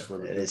Midwest for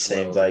the. It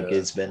seems like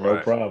it's been no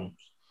problem.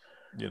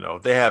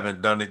 They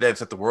haven't done it. They've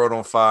set the world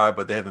on fire,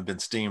 but they haven't been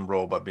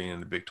steamrolled by being in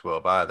the Big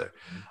 12 either.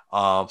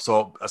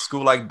 So a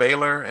school like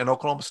Baylor and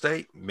Oklahoma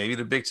State, maybe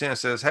the Big 10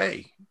 says,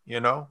 hey,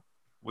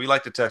 we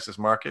like the Texas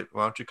market.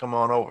 Why don't you come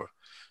on over?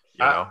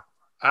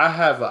 I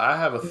have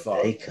a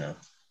thought.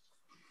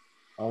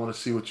 I want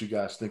to see what you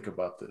guys think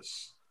about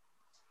this.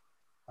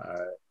 All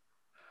right.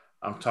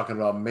 I'm talking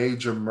about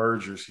major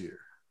mergers here.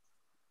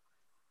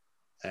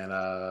 And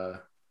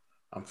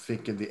I'm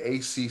thinking the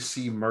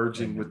ACC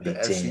merging with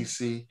the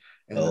SEC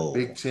and the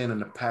Big Ten and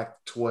the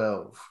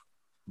Pac-12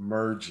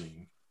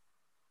 merging.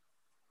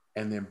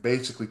 and then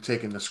basically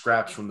taking the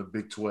scraps from the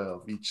Big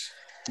 12, each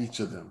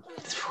of them.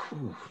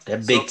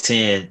 That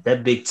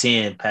Big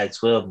Ten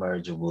Pac-12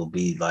 merger will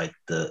be like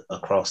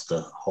across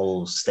the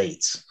whole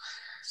states.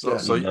 So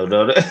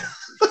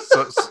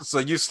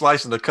you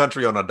slicing the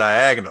country on a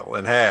diagonal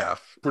in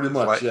half. Pretty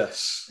much,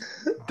 yes.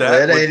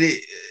 That ain't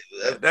it.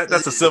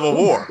 That's a civil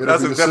war.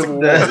 That's a civil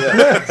war.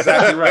 Yeah,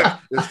 exactly right.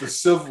 It's the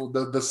Civil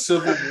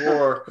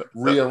War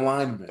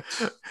realignment.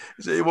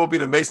 So it won't be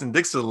the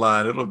Mason-Dixon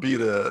line. It'll be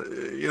the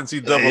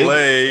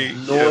NCAA.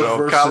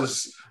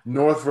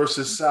 North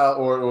versus South,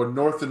 or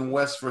North and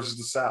West versus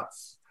the South.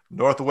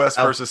 Northwest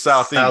versus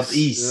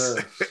Southeast.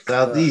 Yeah.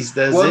 Southeast.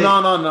 That's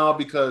no,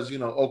 because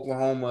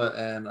Oklahoma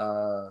and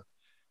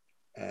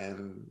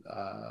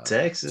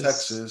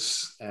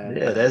Texas, and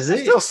that's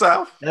it. Still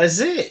South. That's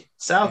it.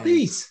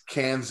 Southeast.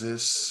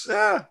 Kansas.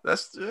 Yeah,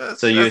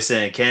 so you're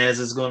saying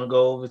Kansas is going to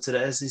go over to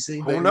the SEC?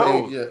 Who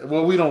knows? Yeah.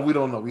 Well, we don't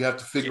know. We have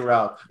to figure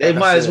out. They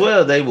might as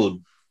well. They will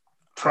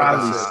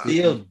probably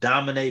still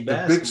dominate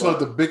basketball.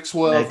 The Big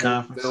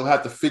 12. They'll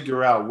have to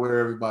figure out where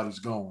everybody's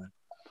going.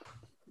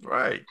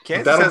 Right.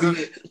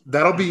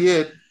 That'll be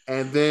it,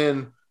 and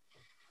then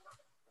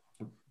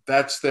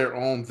that's their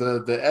own.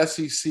 The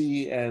SEC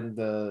and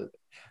the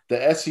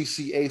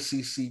SEC,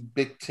 ACC,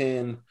 Big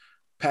 10,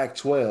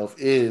 Pac-12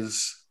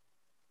 is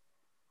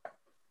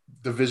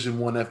Division I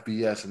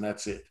FBS, and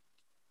that's it.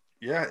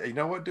 Yeah, you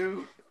know what,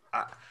 dude?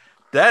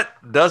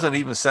 That doesn't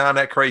even sound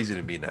that crazy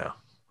to me now.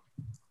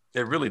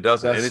 It really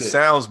doesn't, and it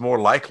sounds more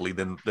likely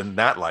than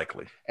not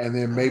likely. And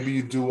then maybe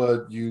you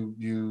do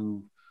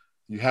you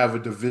have a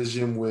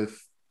division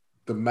with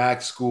the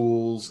MAC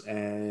schools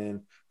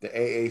and the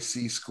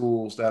AAC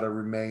schools that are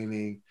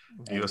remaining,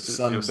 and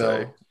Sun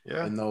Belt,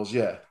 and those,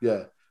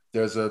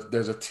 There's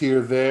a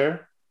tier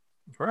there,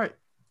 right?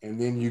 And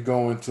then you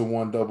go into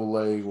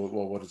 1AA.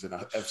 Well, what is it?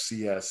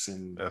 FCS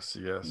and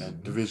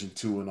Division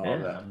II and all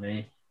that.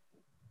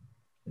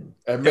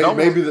 And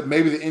maybe the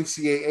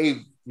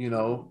NCAA,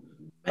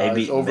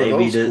 over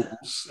those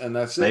schools, and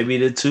that's it. Maybe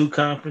the two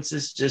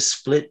conferences just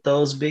split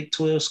those Big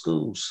 12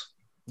 schools.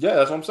 Yeah,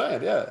 that's what I'm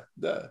saying. Yeah.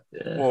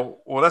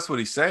 Well, that's what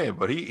he's saying.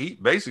 But he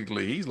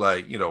basically he's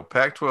like,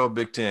 Pac-12,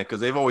 Big 10, because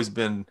they've always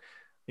been,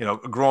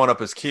 growing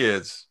up as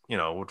kids,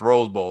 with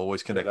Rose Bowl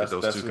always connected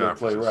those two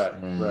conferences.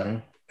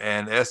 Right.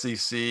 And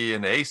SEC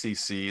and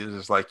ACC is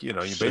just like, you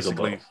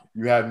basically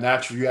you have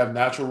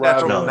natural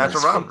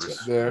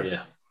rivalries there.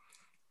 Yeah.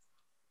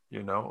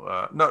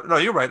 No,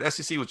 you're right.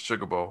 SEC was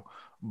Sugar Bowl.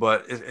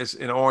 But it's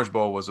in Orange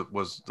Bowl was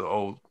the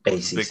old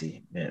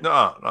ACC.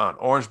 No,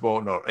 Orange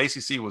Bowl. No,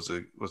 ACC was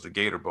the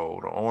Gator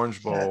Bowl. The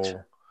Orange Bowl.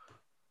 Gotcha.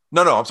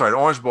 No, I'm sorry. The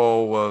Orange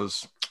Bowl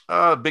was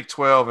Big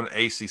 12 and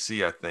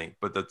ACC, I think.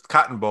 But the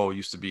Cotton Bowl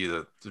used to be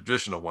the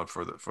traditional one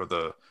for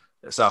the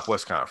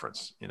Southwest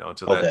Conference.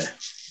 Until that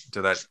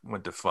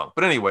went defunct.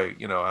 But anyway,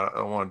 I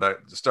don't want to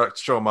start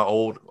showing my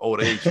old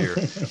age here.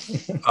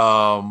 As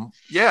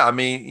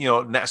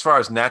far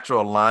as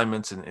natural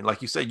alignments and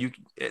like you said,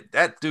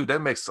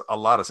 that makes a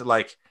lot of sense.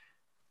 Like,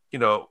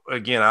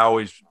 again, I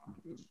always,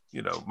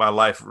 my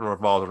life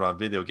revolves around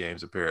video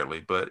games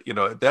apparently, but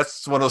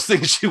that's one of those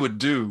things you would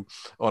do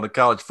on a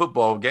college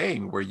football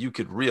game where you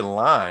could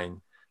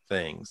realign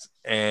things.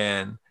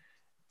 And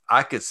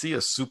I could see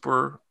a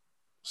super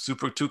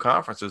two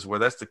conferences where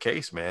that's the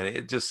case,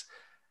 man.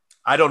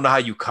 I don't know how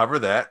you cover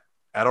that.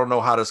 I don't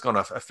know how that's going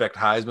to affect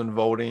Heisman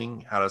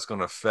voting, how that's going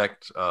to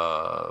affect,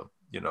 national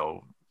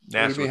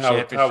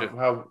championship.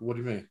 What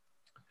do you mean?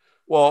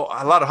 Well,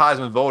 a lot of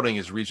Heisman voting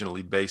is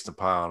regionally based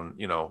upon,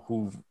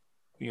 how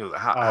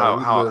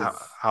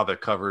they're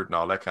covered and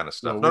all that kind of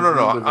stuff. No.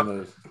 I'm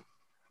in a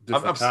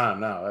different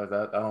time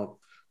now.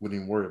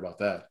 Wouldn't even worry about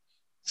that.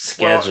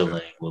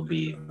 Scheduling will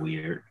be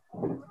weird.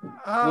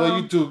 Well,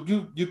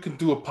 you can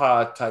do a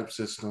pod type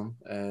system,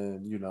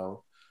 and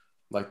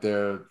like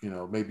there,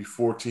 maybe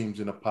 4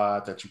 teams in a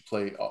pod that you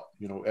play,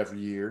 every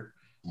year.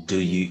 Do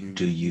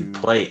you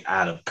play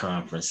out of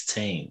conference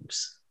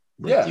teams?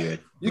 Your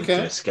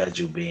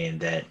schedule being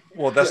that.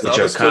 Well, that's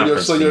your pod.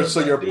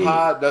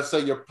 Let's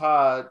say your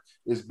pod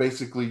is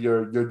basically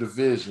your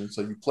division.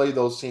 So you play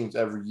those teams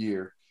every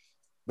year,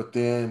 but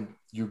then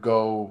you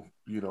go,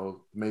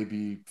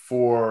 maybe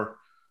 4.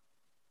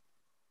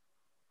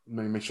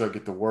 Let me make sure I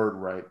get the word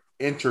right.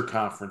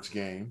 Inter-conference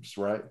games,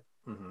 right?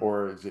 Mm-hmm.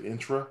 Or is it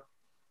intra?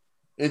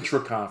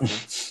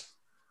 Intra-conference.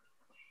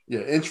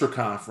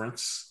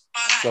 Intra-conference.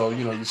 So,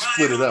 you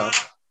split it up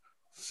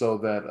so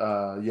that,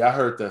 I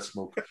heard that,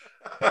 Smoke.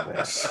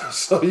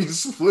 So you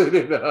split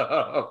it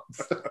up.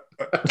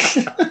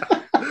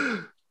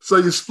 So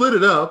you split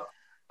it up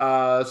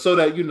so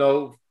that,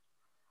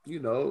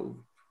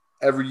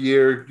 every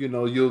year,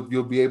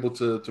 you'll be able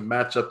to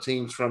match up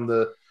teams from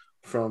the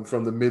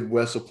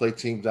Midwest will play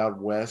teams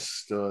out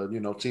west.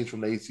 Teams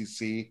from the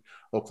ACC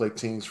will play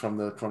teams from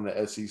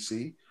the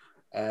SEC.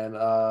 And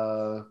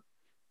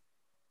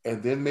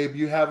then maybe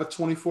you have a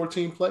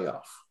 2014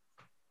 playoff.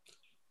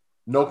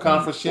 No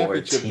conference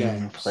championship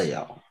games.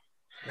 Playoff.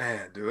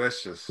 Man, dude,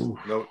 that's just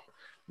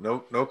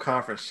no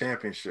conference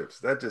championships.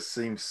 That just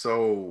seems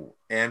so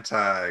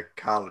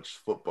anti-college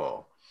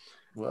football.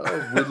 Well,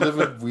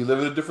 we live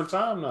in a different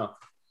time now.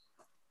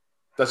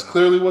 That's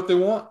clearly what they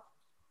want.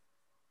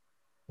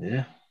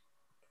 Yeah.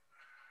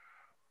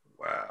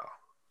 Wow.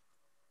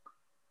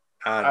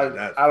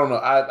 I don't know.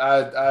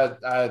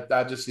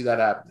 I just see that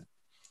happening.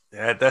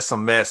 That's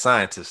some mad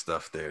scientist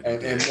stuff there.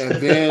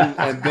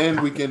 And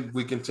then we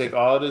can take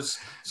all of this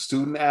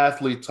student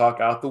athlete talk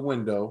out the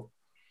window,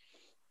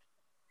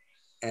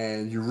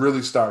 and you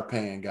really start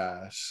paying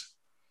guys.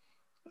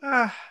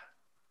 I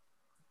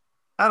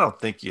don't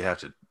think you have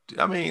to.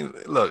 I mean,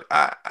 look,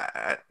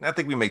 I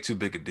think we make too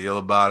big a deal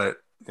about it.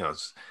 You know,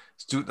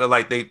 student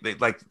like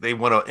they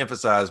want to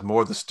emphasize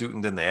more the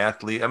student than the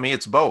athlete. I mean,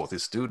 it's both.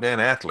 It's student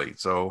and athlete.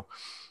 So,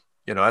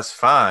 you know, that's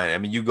fine. I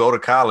mean, you go to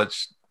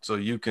college so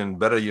you can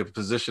better your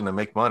position and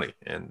make money.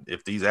 And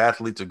if these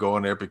athletes are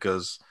going there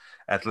because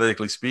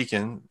athletically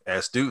speaking,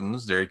 as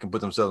students, they can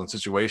put themselves in a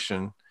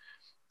situation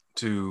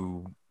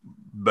to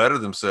better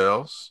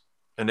themselves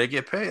and they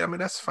get paid. I mean,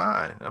 that's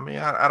fine. I mean,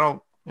 I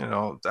don't, you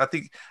know, I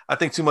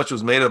think too much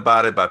was made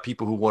about it by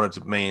people who wanted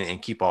to main and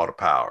keep all the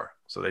power.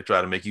 So they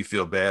try to make you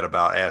feel bad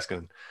about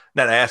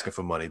not asking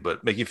for money,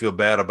 but make you feel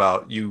bad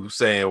about you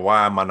saying,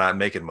 why am I not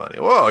making money?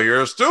 Well,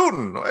 you're a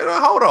student.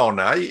 Hold on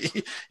now.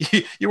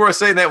 You weren't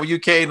saying that when you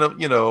came to,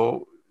 you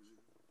know,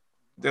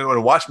 to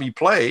watch me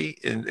play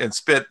and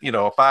spent, you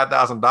know,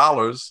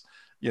 $5,000,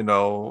 you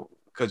know,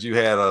 because you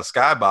had a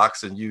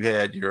skybox and you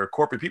had your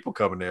corporate people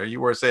coming there. You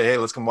weren't saying, hey,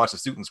 let's come watch the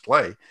students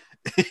play.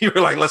 You were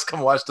like, let's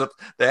come watch the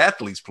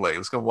athletes play.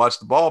 Let's come watch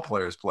the ball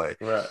players play.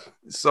 Right.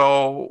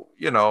 So,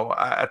 you know,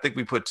 I think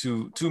we put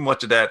too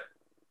much of that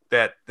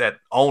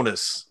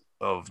onus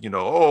of, you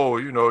know, oh,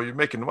 you know, you're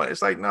making money.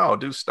 It's like, no,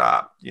 dude,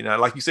 stop. You know,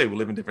 like you say, we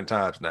live in different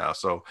times now.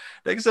 So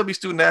they can still be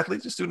student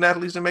athletes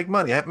that make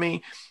money. I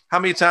mean, how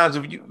many times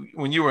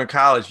when you were in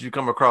college, you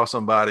come across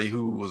somebody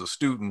who was a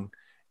student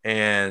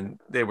and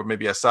they were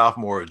maybe a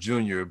sophomore or a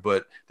junior,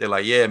 but they're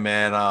like, yeah,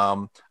 man,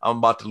 I'm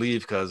about to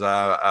leave because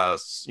I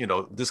you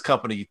know, this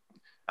company,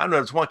 I don't know,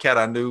 there's one cat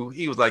I knew,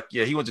 he was like,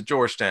 yeah, he went to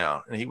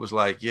Georgetown and he was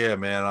like, yeah,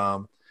 man,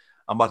 I'm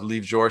about to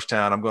leave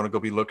Georgetown. I'm going to go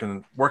be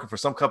working for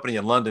some company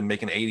in London,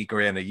 making 80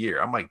 grand a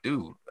year. I'm like,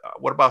 dude,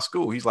 what about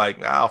school? He's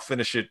like, I'll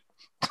finish it.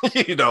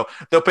 You know,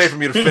 they'll pay for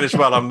me to finish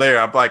while I'm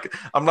there. I'm like,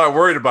 I'm not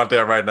worried about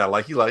that right now.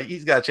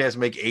 He's got a chance to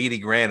make 80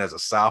 grand as a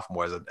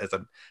sophomore, as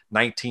a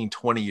 19,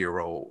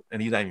 20-year-old.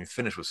 And he's not even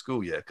finished with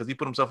school yet because he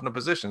put himself in a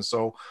position.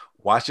 So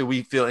why should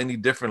we feel any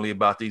differently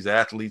about these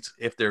athletes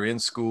if they're in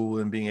school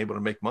and being able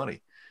to make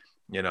money?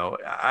 You know,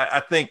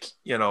 I think,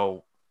 you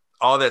know,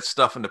 all that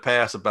stuff in the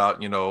past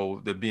about, you know,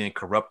 they're being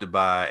corrupted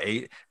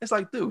by it's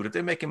like, dude, if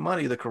they're making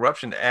money, the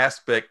corruption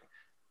aspect,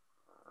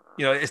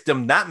 you know, it's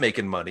them not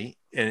making money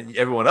and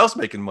everyone else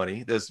making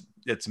money.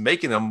 It's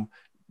making them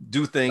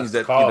do things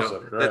that, you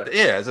know, right.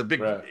 It's a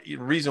big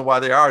reason why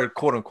they are,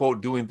 quote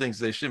unquote, doing things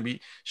they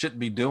shouldn't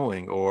be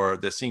doing or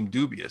that seem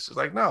dubious. It's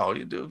like, no,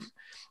 you do.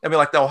 I mean,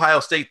 like the Ohio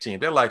State team,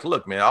 they're like,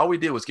 look, man, all we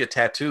did was get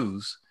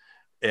tattoos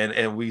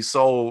and we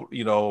sold,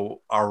 you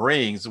know, our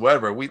rings,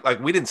 whatever. We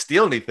didn't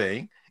steal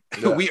anything.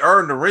 Yeah. We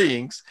earned the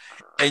rings,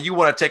 and you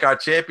want to take our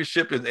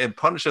championship and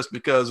punish us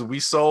because we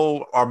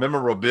sold our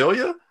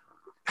memorabilia?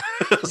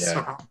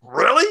 Yeah.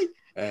 Really?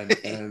 And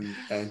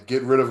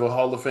get rid of a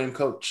Hall of Fame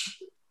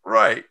coach.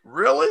 Right?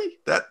 Really?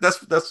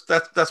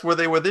 That's where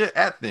they were there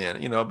at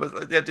then, you know.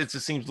 But it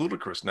just seems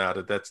ludicrous now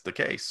that that's the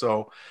case.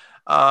 So,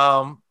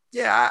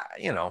 yeah,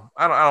 you know,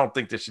 I don't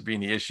think there should be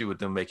any issue with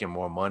them making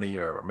more money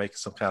or making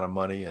some kind of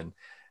money. And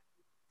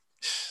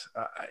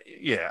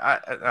I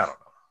don't know.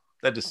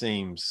 That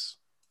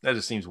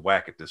just seems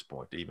whack at this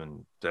point,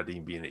 even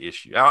being an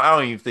issue. I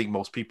don't even think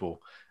most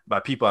people,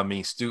 by people I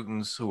mean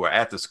students who are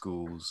at the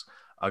schools,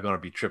 are going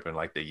to be tripping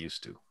like they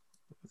used to.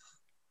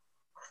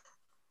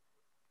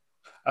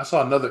 I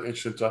saw another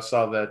instance. I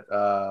saw that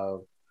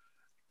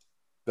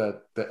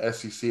that the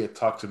SEC had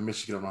talked to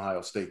Michigan and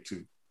Ohio State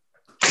too.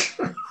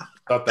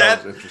 Thought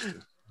that was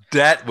interesting.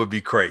 That would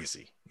be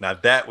crazy. Now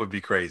that would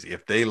be crazy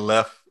if they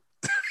left.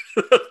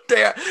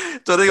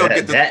 So they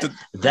gonna get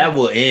that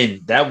will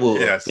end. That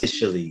will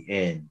officially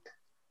end.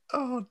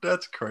 Oh,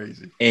 that's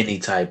crazy. Any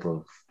type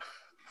of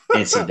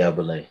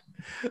NCAA,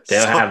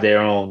 they'll have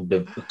their own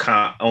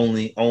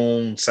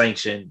own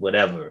sanction,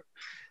 whatever.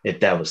 If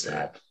that was to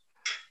happen.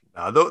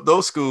 Now,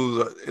 those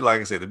schools,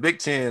 like I said, the Big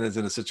Ten is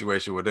in a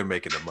situation where they're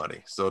making the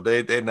money, so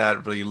they're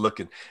not really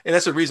looking, and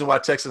that's the reason why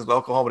Texas and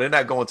Oklahoma, they're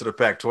not going to the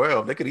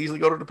Pac-12. They could easily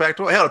go to the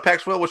Pac-12. Hell, the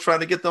Pac-12 was trying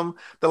to get them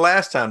the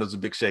last time there was a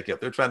big shakeup.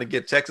 They're trying to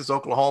get Texas,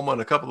 Oklahoma,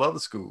 and a couple other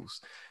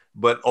schools,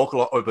 but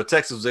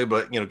Texas was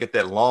able to, you know, get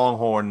that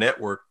Longhorn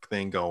network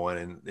thing going,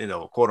 and, you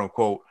know, quote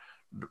unquote,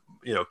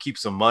 you know, keep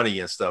some money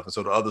and stuff. And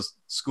so the other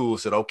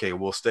schools said, okay,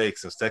 we'll stay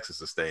since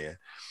Texas is staying.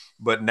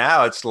 But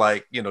now it's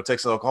like, you know,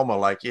 Texas and Oklahoma,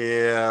 like,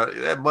 yeah,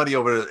 that money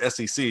over the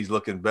SEC is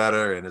looking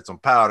better, and it's some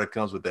power that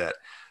comes with that.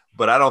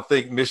 But I don't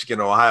think Michigan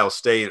or Ohio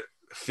State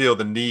feel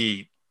the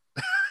need.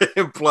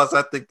 And plus,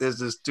 I think there's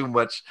just too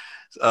much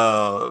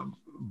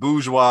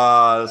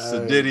bourgeois,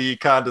 sedity,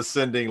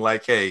 condescending,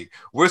 like, hey,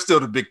 we're still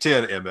the Big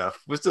Ten, MF.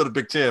 We're still the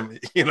Big Ten,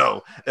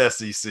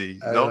 SEC.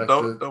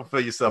 Don't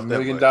feel yourself that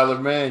way. $1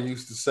 Million Man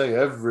used to say,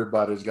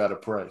 everybody's got a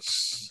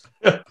price.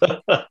 I'm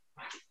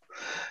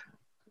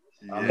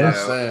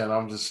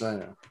just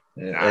saying.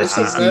 Yeah,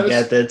 SEC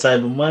got that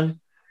type of money?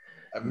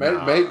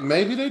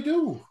 Maybe they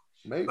do.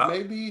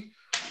 Maybe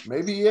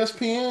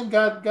ESPN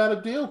got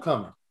a deal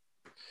coming.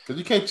 Because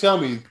you can't tell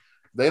me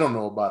they don't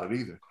know about it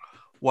either.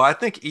 Well, I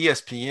think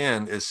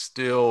ESPN is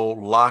still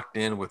locked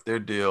in with their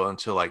deal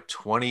until like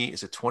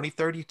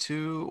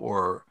 2032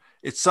 or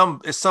it's some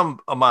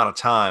amount of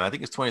time. I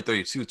think it's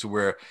 2032 to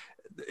where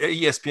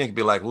ESPN can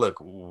be like, look,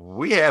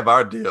 we have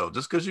our deal.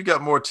 Just because you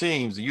got more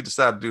teams and you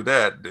decide to do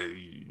that,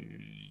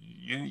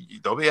 you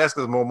don't be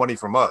asking more money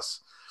from us.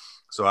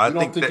 So I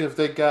think if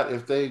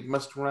they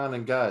messed around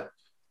and got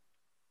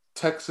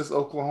Texas,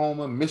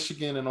 Oklahoma,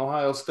 Michigan, and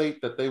Ohio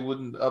State, that they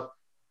wouldn't up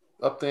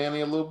the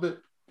ante a little bit?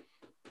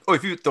 Oh,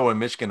 if you throw in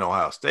Michigan and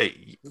Ohio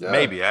State,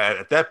 maybe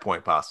at that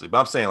point possibly. But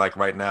I'm saying like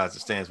right now as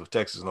it stands with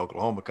Texas and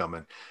Oklahoma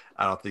coming,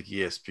 I don't think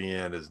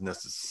ESPN is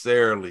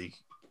necessarily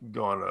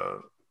going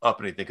to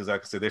up anything because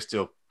like I said, they're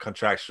still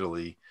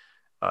contractually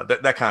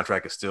that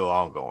contract is still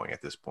ongoing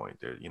at this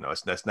point.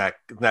 That's not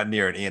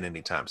near an end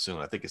anytime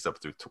soon. I think it's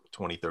up through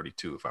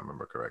 2032 if I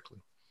remember correctly.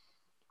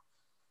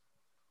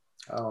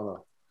 I don't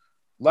know.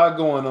 A lot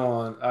going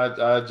on.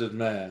 I just,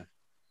 man,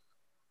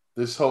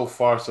 this whole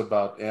farce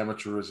about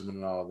amateurism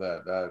and all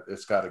that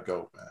it's got to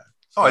go,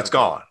 man. It's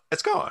gone.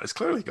 It's gone. It's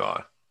clearly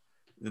gone.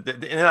 The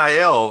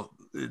NIL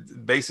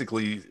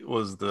basically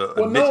was the.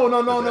 Well,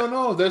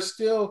 no. They're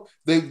still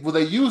they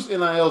used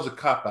NIL as a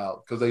cop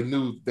out because they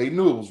knew it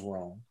was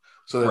wrong,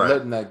 so they're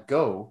letting that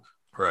go.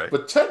 Right.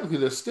 But technically,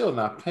 they're still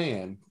not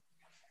paying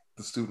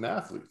the student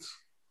athletes.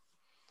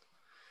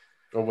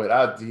 Oh wait,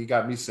 you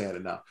got me saying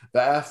it now.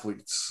 The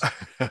athletes.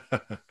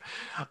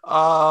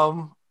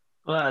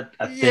 Well,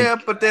 I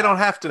think, but they don't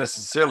have to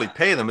necessarily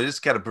pay them. They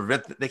just got to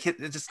prevent. They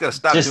just got to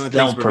stop doing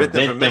things.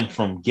 Prevent them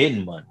from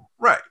getting money,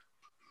 right?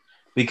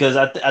 Because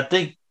I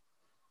think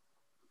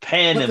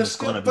paying them is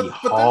going to be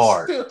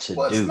hard to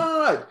do. It's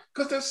not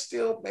because they're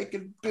still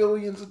making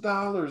billions of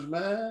dollars,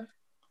 man.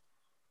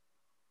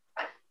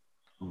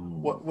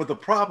 Well, the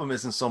problem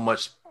isn't so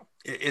much.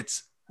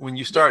 It's when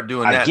you start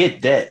doing that. I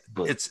get that,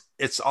 but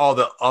it's all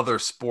the other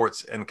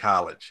sports in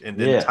college, and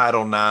then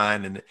Title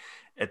IX and.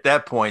 At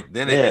that point,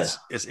 then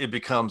it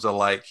becomes a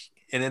like,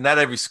 and then not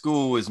every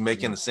school is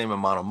making the same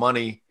amount of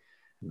money.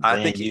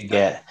 I think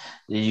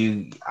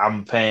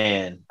I'm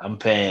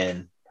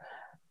paying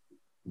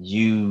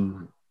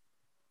you,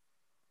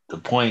 the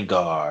point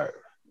guard,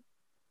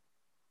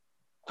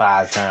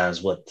 5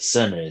 times what the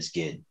center is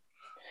getting.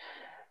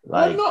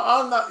 Like, no,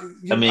 I'm not.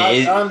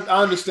 I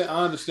understand.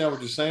 I understand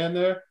what you're saying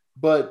there,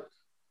 but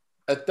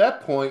at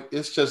that point,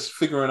 it's just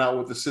figuring out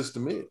what the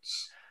system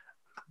is.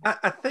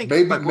 I think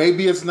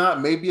maybe it's not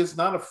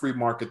a free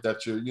market that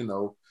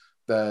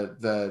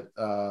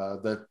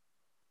that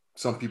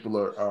some people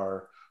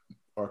are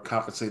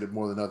compensated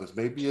more than others.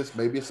 Maybe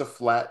it's a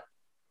flat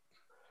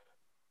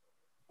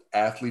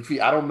athlete fee.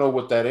 I don't know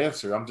what that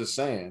answer. I'm just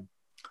saying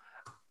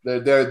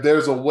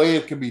there's a way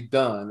it can be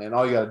done, and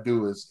all you got to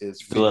do is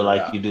do it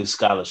like you do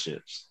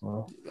scholarships.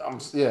 Well,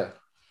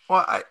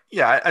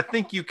 I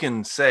think you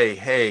can say,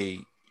 hey,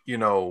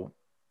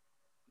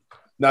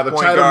 Now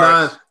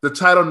the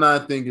Title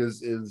IX thing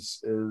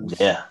is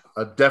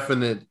a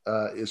definite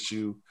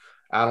issue.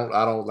 I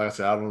don't like I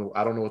said, I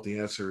don't know what the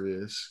answer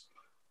is.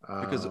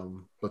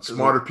 But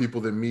smarter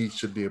people than me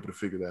should be able to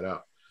figure that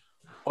out.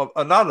 Well,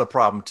 another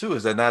problem too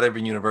is that not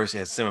every university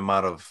has the same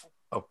amount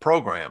of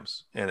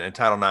programs, and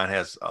Title IX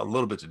has a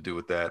little bit to do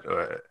with that.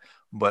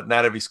 But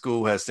not every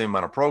school has the same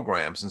amount of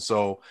programs, and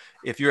so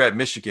if you're at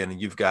Michigan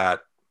and you've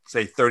got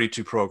say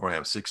 32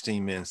 programs,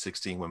 16 men's,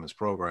 16 women's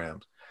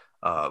programs.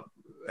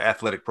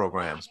 Athletic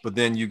programs, but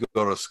then you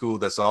go to a school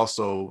that's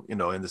also, in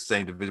the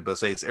same division, but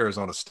say it's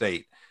Arizona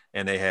State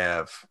and they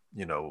have,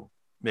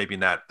 maybe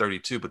not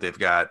 32, but they've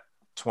got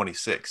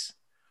 26.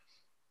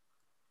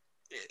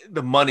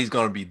 The money's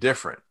going to be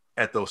different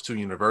at those two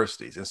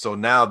universities. And so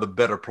now the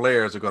better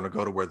players are going to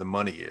go to where the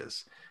money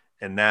is.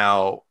 And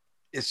now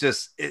it's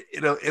just,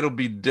 it'll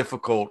be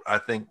difficult, I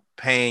think,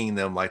 paying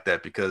them like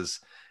that because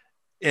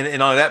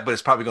and all that, but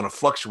it's probably going to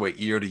fluctuate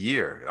year to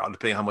year,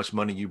 depending on how much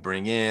money you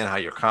bring in, how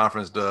your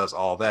conference does,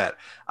 all that.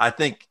 I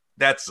think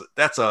that's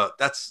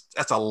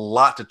a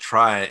lot to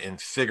try and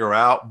figure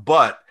out.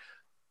 But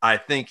I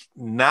think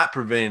not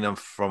preventing them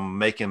from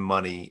making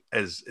money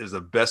is the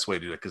best way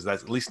to do it because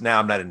that's at least now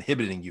I'm not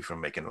inhibiting you from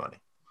making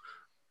money.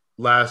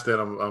 Last thing,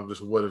 I'm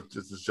just what if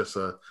this is just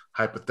a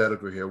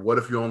hypothetical here? What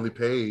if you only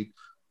paid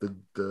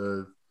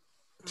the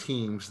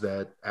teams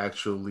that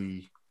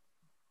actually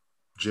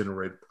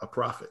generate a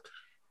profit?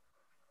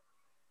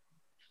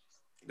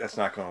 That's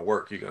not going to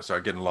work. You're going to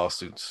start getting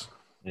lawsuits.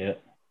 Yeah.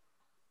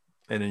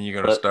 And then you're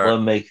going to start.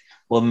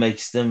 What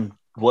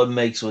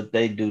makes what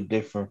they do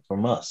different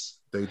from us?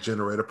 They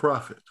generate a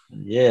profit.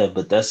 Yeah,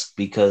 but that's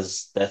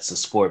because that's a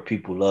sport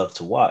people love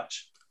to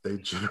watch. they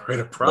generate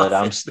a profit.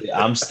 But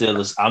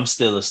I'm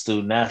still a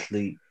student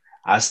athlete.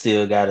 I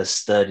still gotta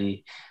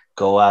study,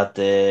 go out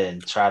there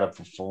and try to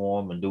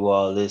perform and do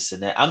all this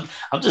and that. I'm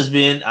just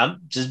being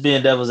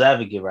devil's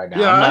advocate right now.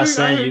 Yeah, I'm not I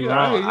saying hear you're you.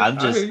 wrong. I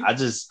hear you. I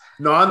just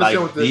No, I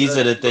understand like these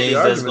are the what the things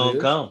that's argument gonna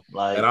is. come.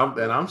 Like,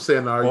 and I'm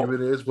saying the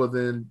argument is, well,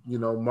 then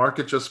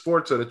market your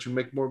sport so that you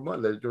make more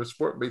money, that your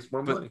sport makes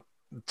more money.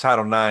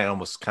 Title IX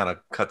almost kind of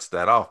cuts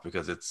that off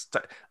because a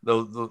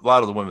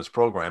lot of the women's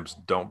programs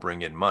don't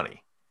bring in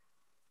money.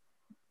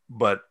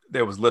 But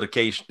there was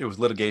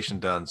litigation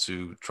done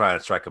to try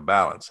and strike a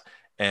balance.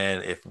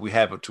 And if we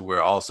have it to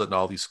where all of a sudden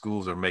all these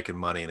schools are making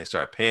money and they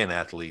start paying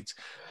athletes,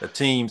 the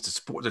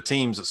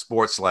teams of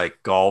sports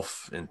like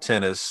golf and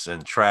tennis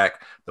and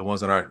track, the ones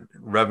that aren't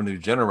revenue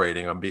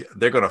generating,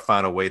 they're going to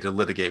find a way to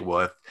litigate.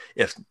 Well,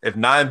 if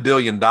 $9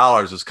 billion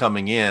is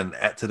coming in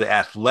to the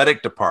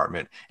athletic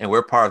department and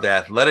we're part of the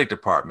athletic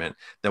department,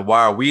 then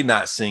why are we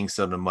not seeing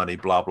some of the money?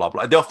 Blah blah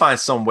blah. They'll find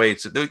some way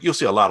you'll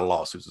see a lot of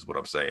lawsuits, is what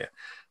I'm saying.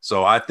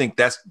 So I think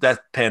that's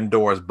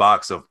Pandora's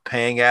box of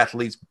paying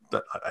athletes.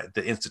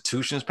 The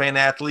institutions paying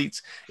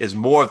athletes is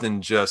more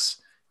than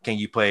just, can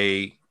you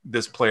pay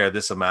this player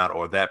this amount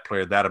or that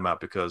player that amount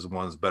because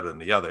one's better than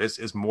the other.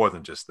 It's more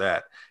than just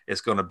that.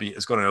 It's going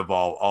to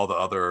involve all the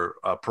other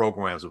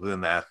programs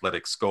within the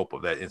athletic scope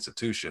of that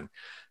institution.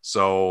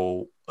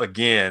 So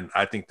again,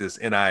 I think this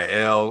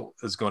NIL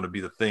is going to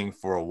be the thing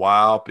for a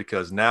while,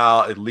 because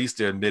now at least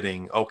they're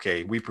admitting,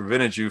 okay, we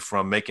prevented you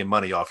from making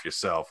money off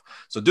yourself.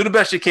 So do the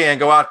best you can,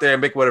 go out there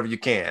and make whatever you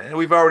can. And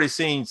we've already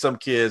seen some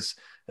kids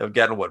have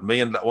gotten one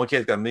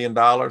kid's got $1 million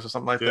or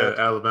something like that.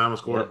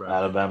 Alabama's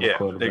quarterback.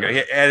 Quarterback.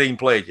 He hadn't even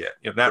played yet.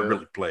 Not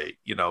really played,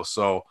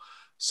 So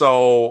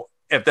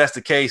if that's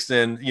the case,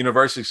 then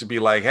universities should be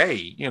like,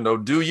 hey,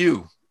 do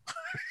you.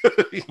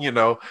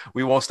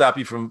 We won't stop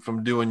you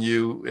from doing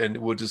you, and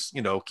we'll just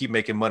keep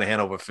making money hand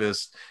over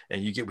fist,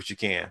 and you get what you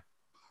can.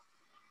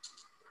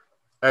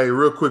 Hey,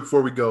 real quick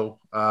before we go,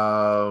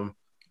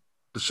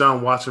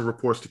 Deshaun Watson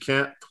reports to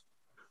camp.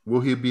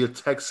 Will he be a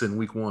Texan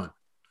week 1?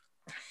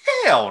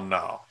 Hell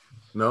no.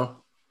 No?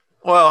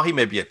 Well, he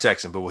may be a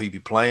Texan, but will he be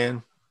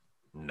playing?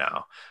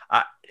 No.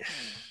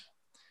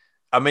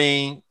 I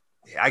mean,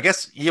 I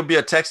guess he'll be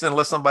a Texan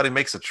unless somebody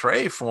makes a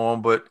trade for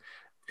him, but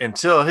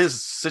until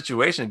his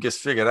situation gets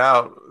figured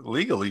out,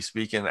 legally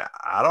speaking,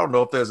 I don't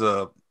know if there's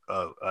a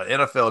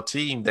NFL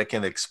team that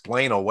can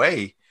explain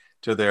away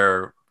to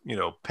their,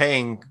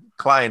 paying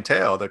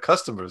clientele, their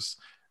customers,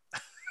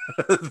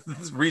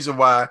 the reason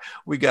why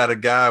we got a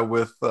guy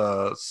with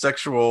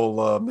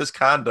sexual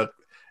misconduct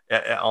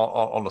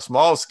on a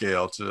small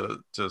scale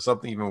to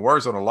something even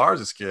worse on a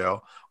larger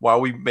scale, why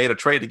we made a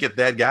trade to get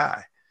that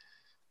guy.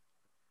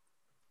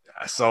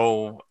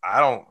 So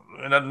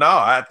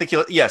I think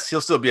he'll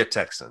still be a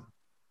Texan.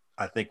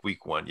 I think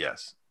week 1,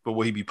 yes. But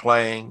will he be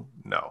playing?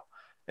 No.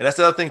 And that's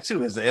the other thing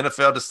too, is the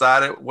NFL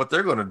decided what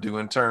they're going to do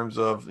in terms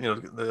of,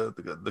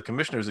 the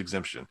commissioner's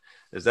exemption.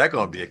 Is that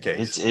going to be a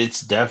case?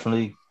 It's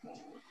definitely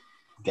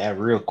got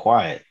real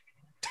quiet.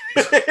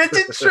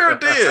 It sure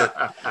did.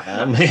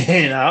 I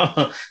mean,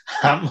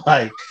 I'm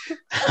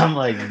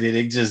like, did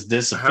it just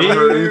disappear? I haven't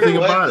heard anything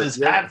what about just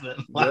it.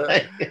 happened?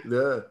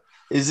 Yeah.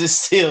 Is this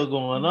still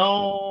going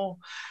on?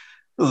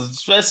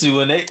 Especially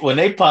when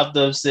they popped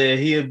up saying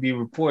he'll be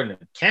reporting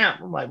to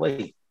camp. I'm like,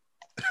 wait.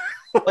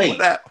 Right.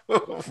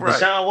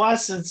 Deshaun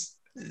Watson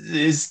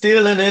is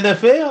still in the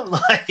NFL.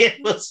 Like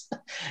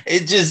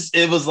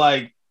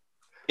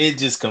it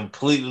just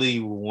completely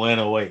went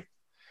away.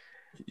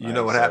 You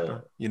know what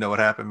happened? You know what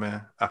happened,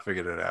 man? I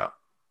figured it out.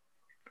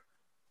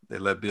 They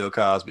let Bill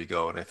Cosby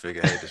go, and they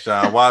figured, hey,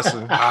 Deshaun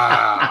Watson,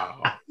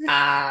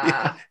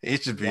 he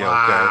should be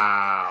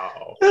okay.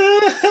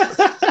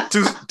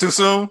 Too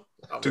soon?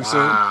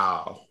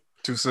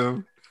 Too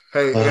soon?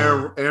 Hey,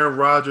 Aaron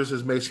Rodgers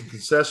has made some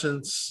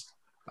concessions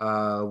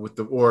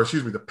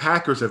the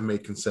Packers have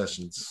made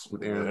concessions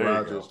with Aaron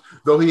Rodgers,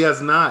 though he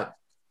has not,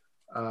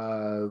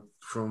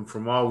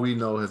 from all we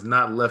know, has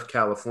not left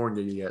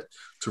California yet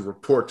to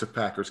report to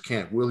Packers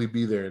camp. Will he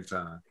be there in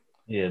time?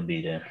 He'll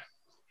be there.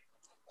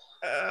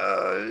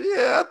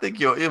 I think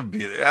he'll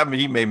be there. I mean,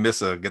 he may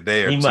miss a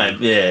day or two.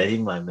 He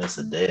might miss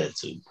a day or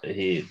two, but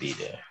he'll be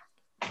there.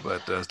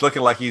 But it's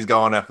looking like he's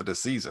gone after the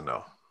season,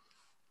 though.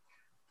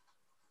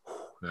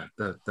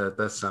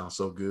 That sounds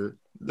so good.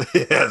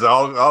 Yeah, it's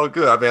all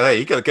good. I mean, hey,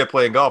 he could have kept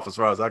playing golf as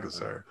far as I'm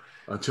concerned.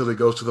 Until he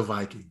goes to the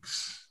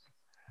Vikings.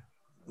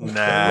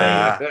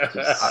 Nah,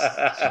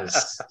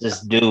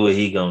 just do what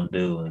he gonna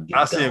do. And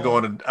I see him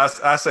going to.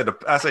 I say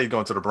he's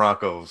going to the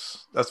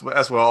Broncos. That's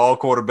where all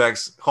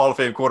quarterbacks, Hall of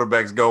Fame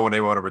quarterbacks, go when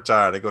they want to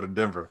retire. They go to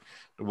Denver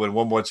to win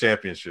one more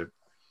championship.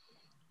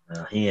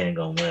 He ain't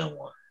gonna win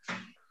one.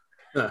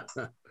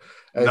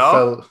 Hey,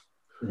 no,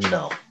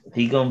 no,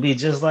 he gonna be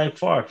just like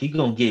Favre. He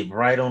gonna get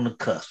right on the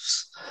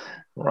cuffs,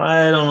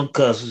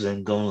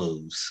 and gonna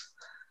lose.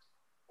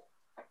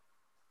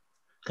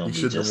 He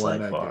shouldn't have won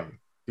that game.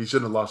 He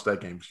shouldn't have lost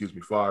that game. Excuse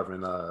me, Favre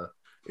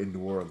in New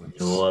Orleans.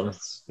 New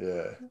Orleans.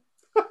 Yeah.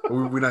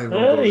 We're not even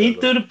going to He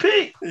threw the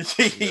pick.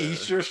 He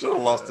sure should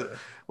have lost it.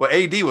 Well,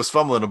 AD was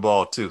fumbling the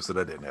ball too, so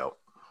that didn't help.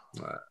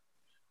 All right.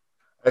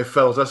 Hey,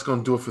 fellas, that's going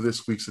to do it for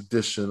this week's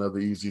edition of the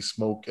Easy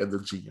Smoke and the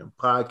GM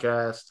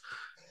podcast.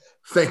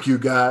 Thank you,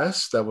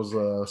 guys. That was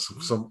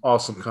some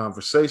awesome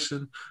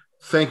conversation.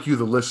 Thank you,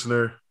 the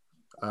listener.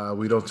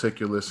 We don't take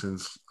your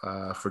listens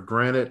for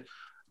granted.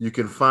 You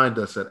can find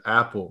us at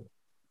Apple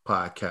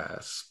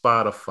Podcasts,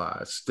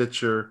 Spotify,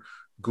 Stitcher,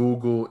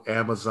 Google,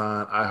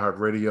 Amazon,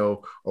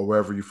 iHeartRadio, or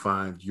wherever you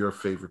find your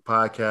favorite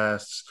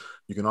podcasts.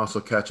 You can also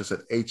catch us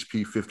at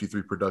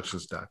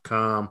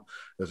hp53productions.com.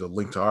 There's a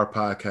link to our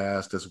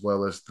podcast as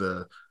well as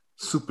the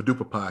Super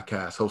Duper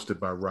podcast hosted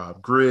by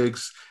Rob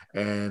Griggs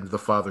and the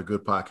Father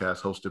Good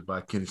podcast hosted by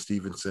Kenny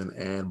Stevenson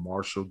and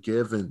Marshall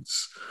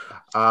Givens.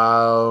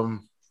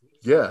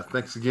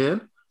 Thanks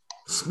again.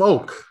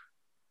 Smoke.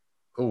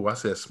 Oh, I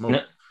said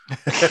smoke.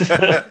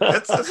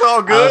 It's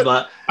all good.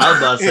 I was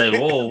about to say,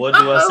 whoa, what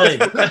do I say?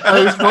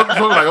 I was like,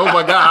 oh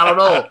my God, I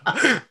don't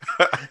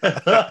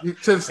know. You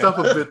tensed up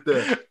a bit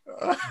there.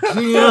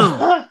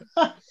 GM,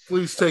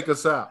 please take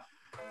us out.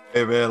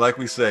 Hey, man, like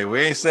we say, we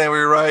ain't saying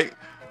we're right.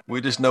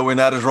 We just know we're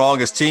not as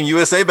wrong as Team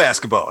USA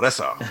basketball. That's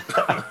all.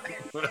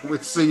 We'll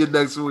see you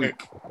next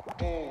week.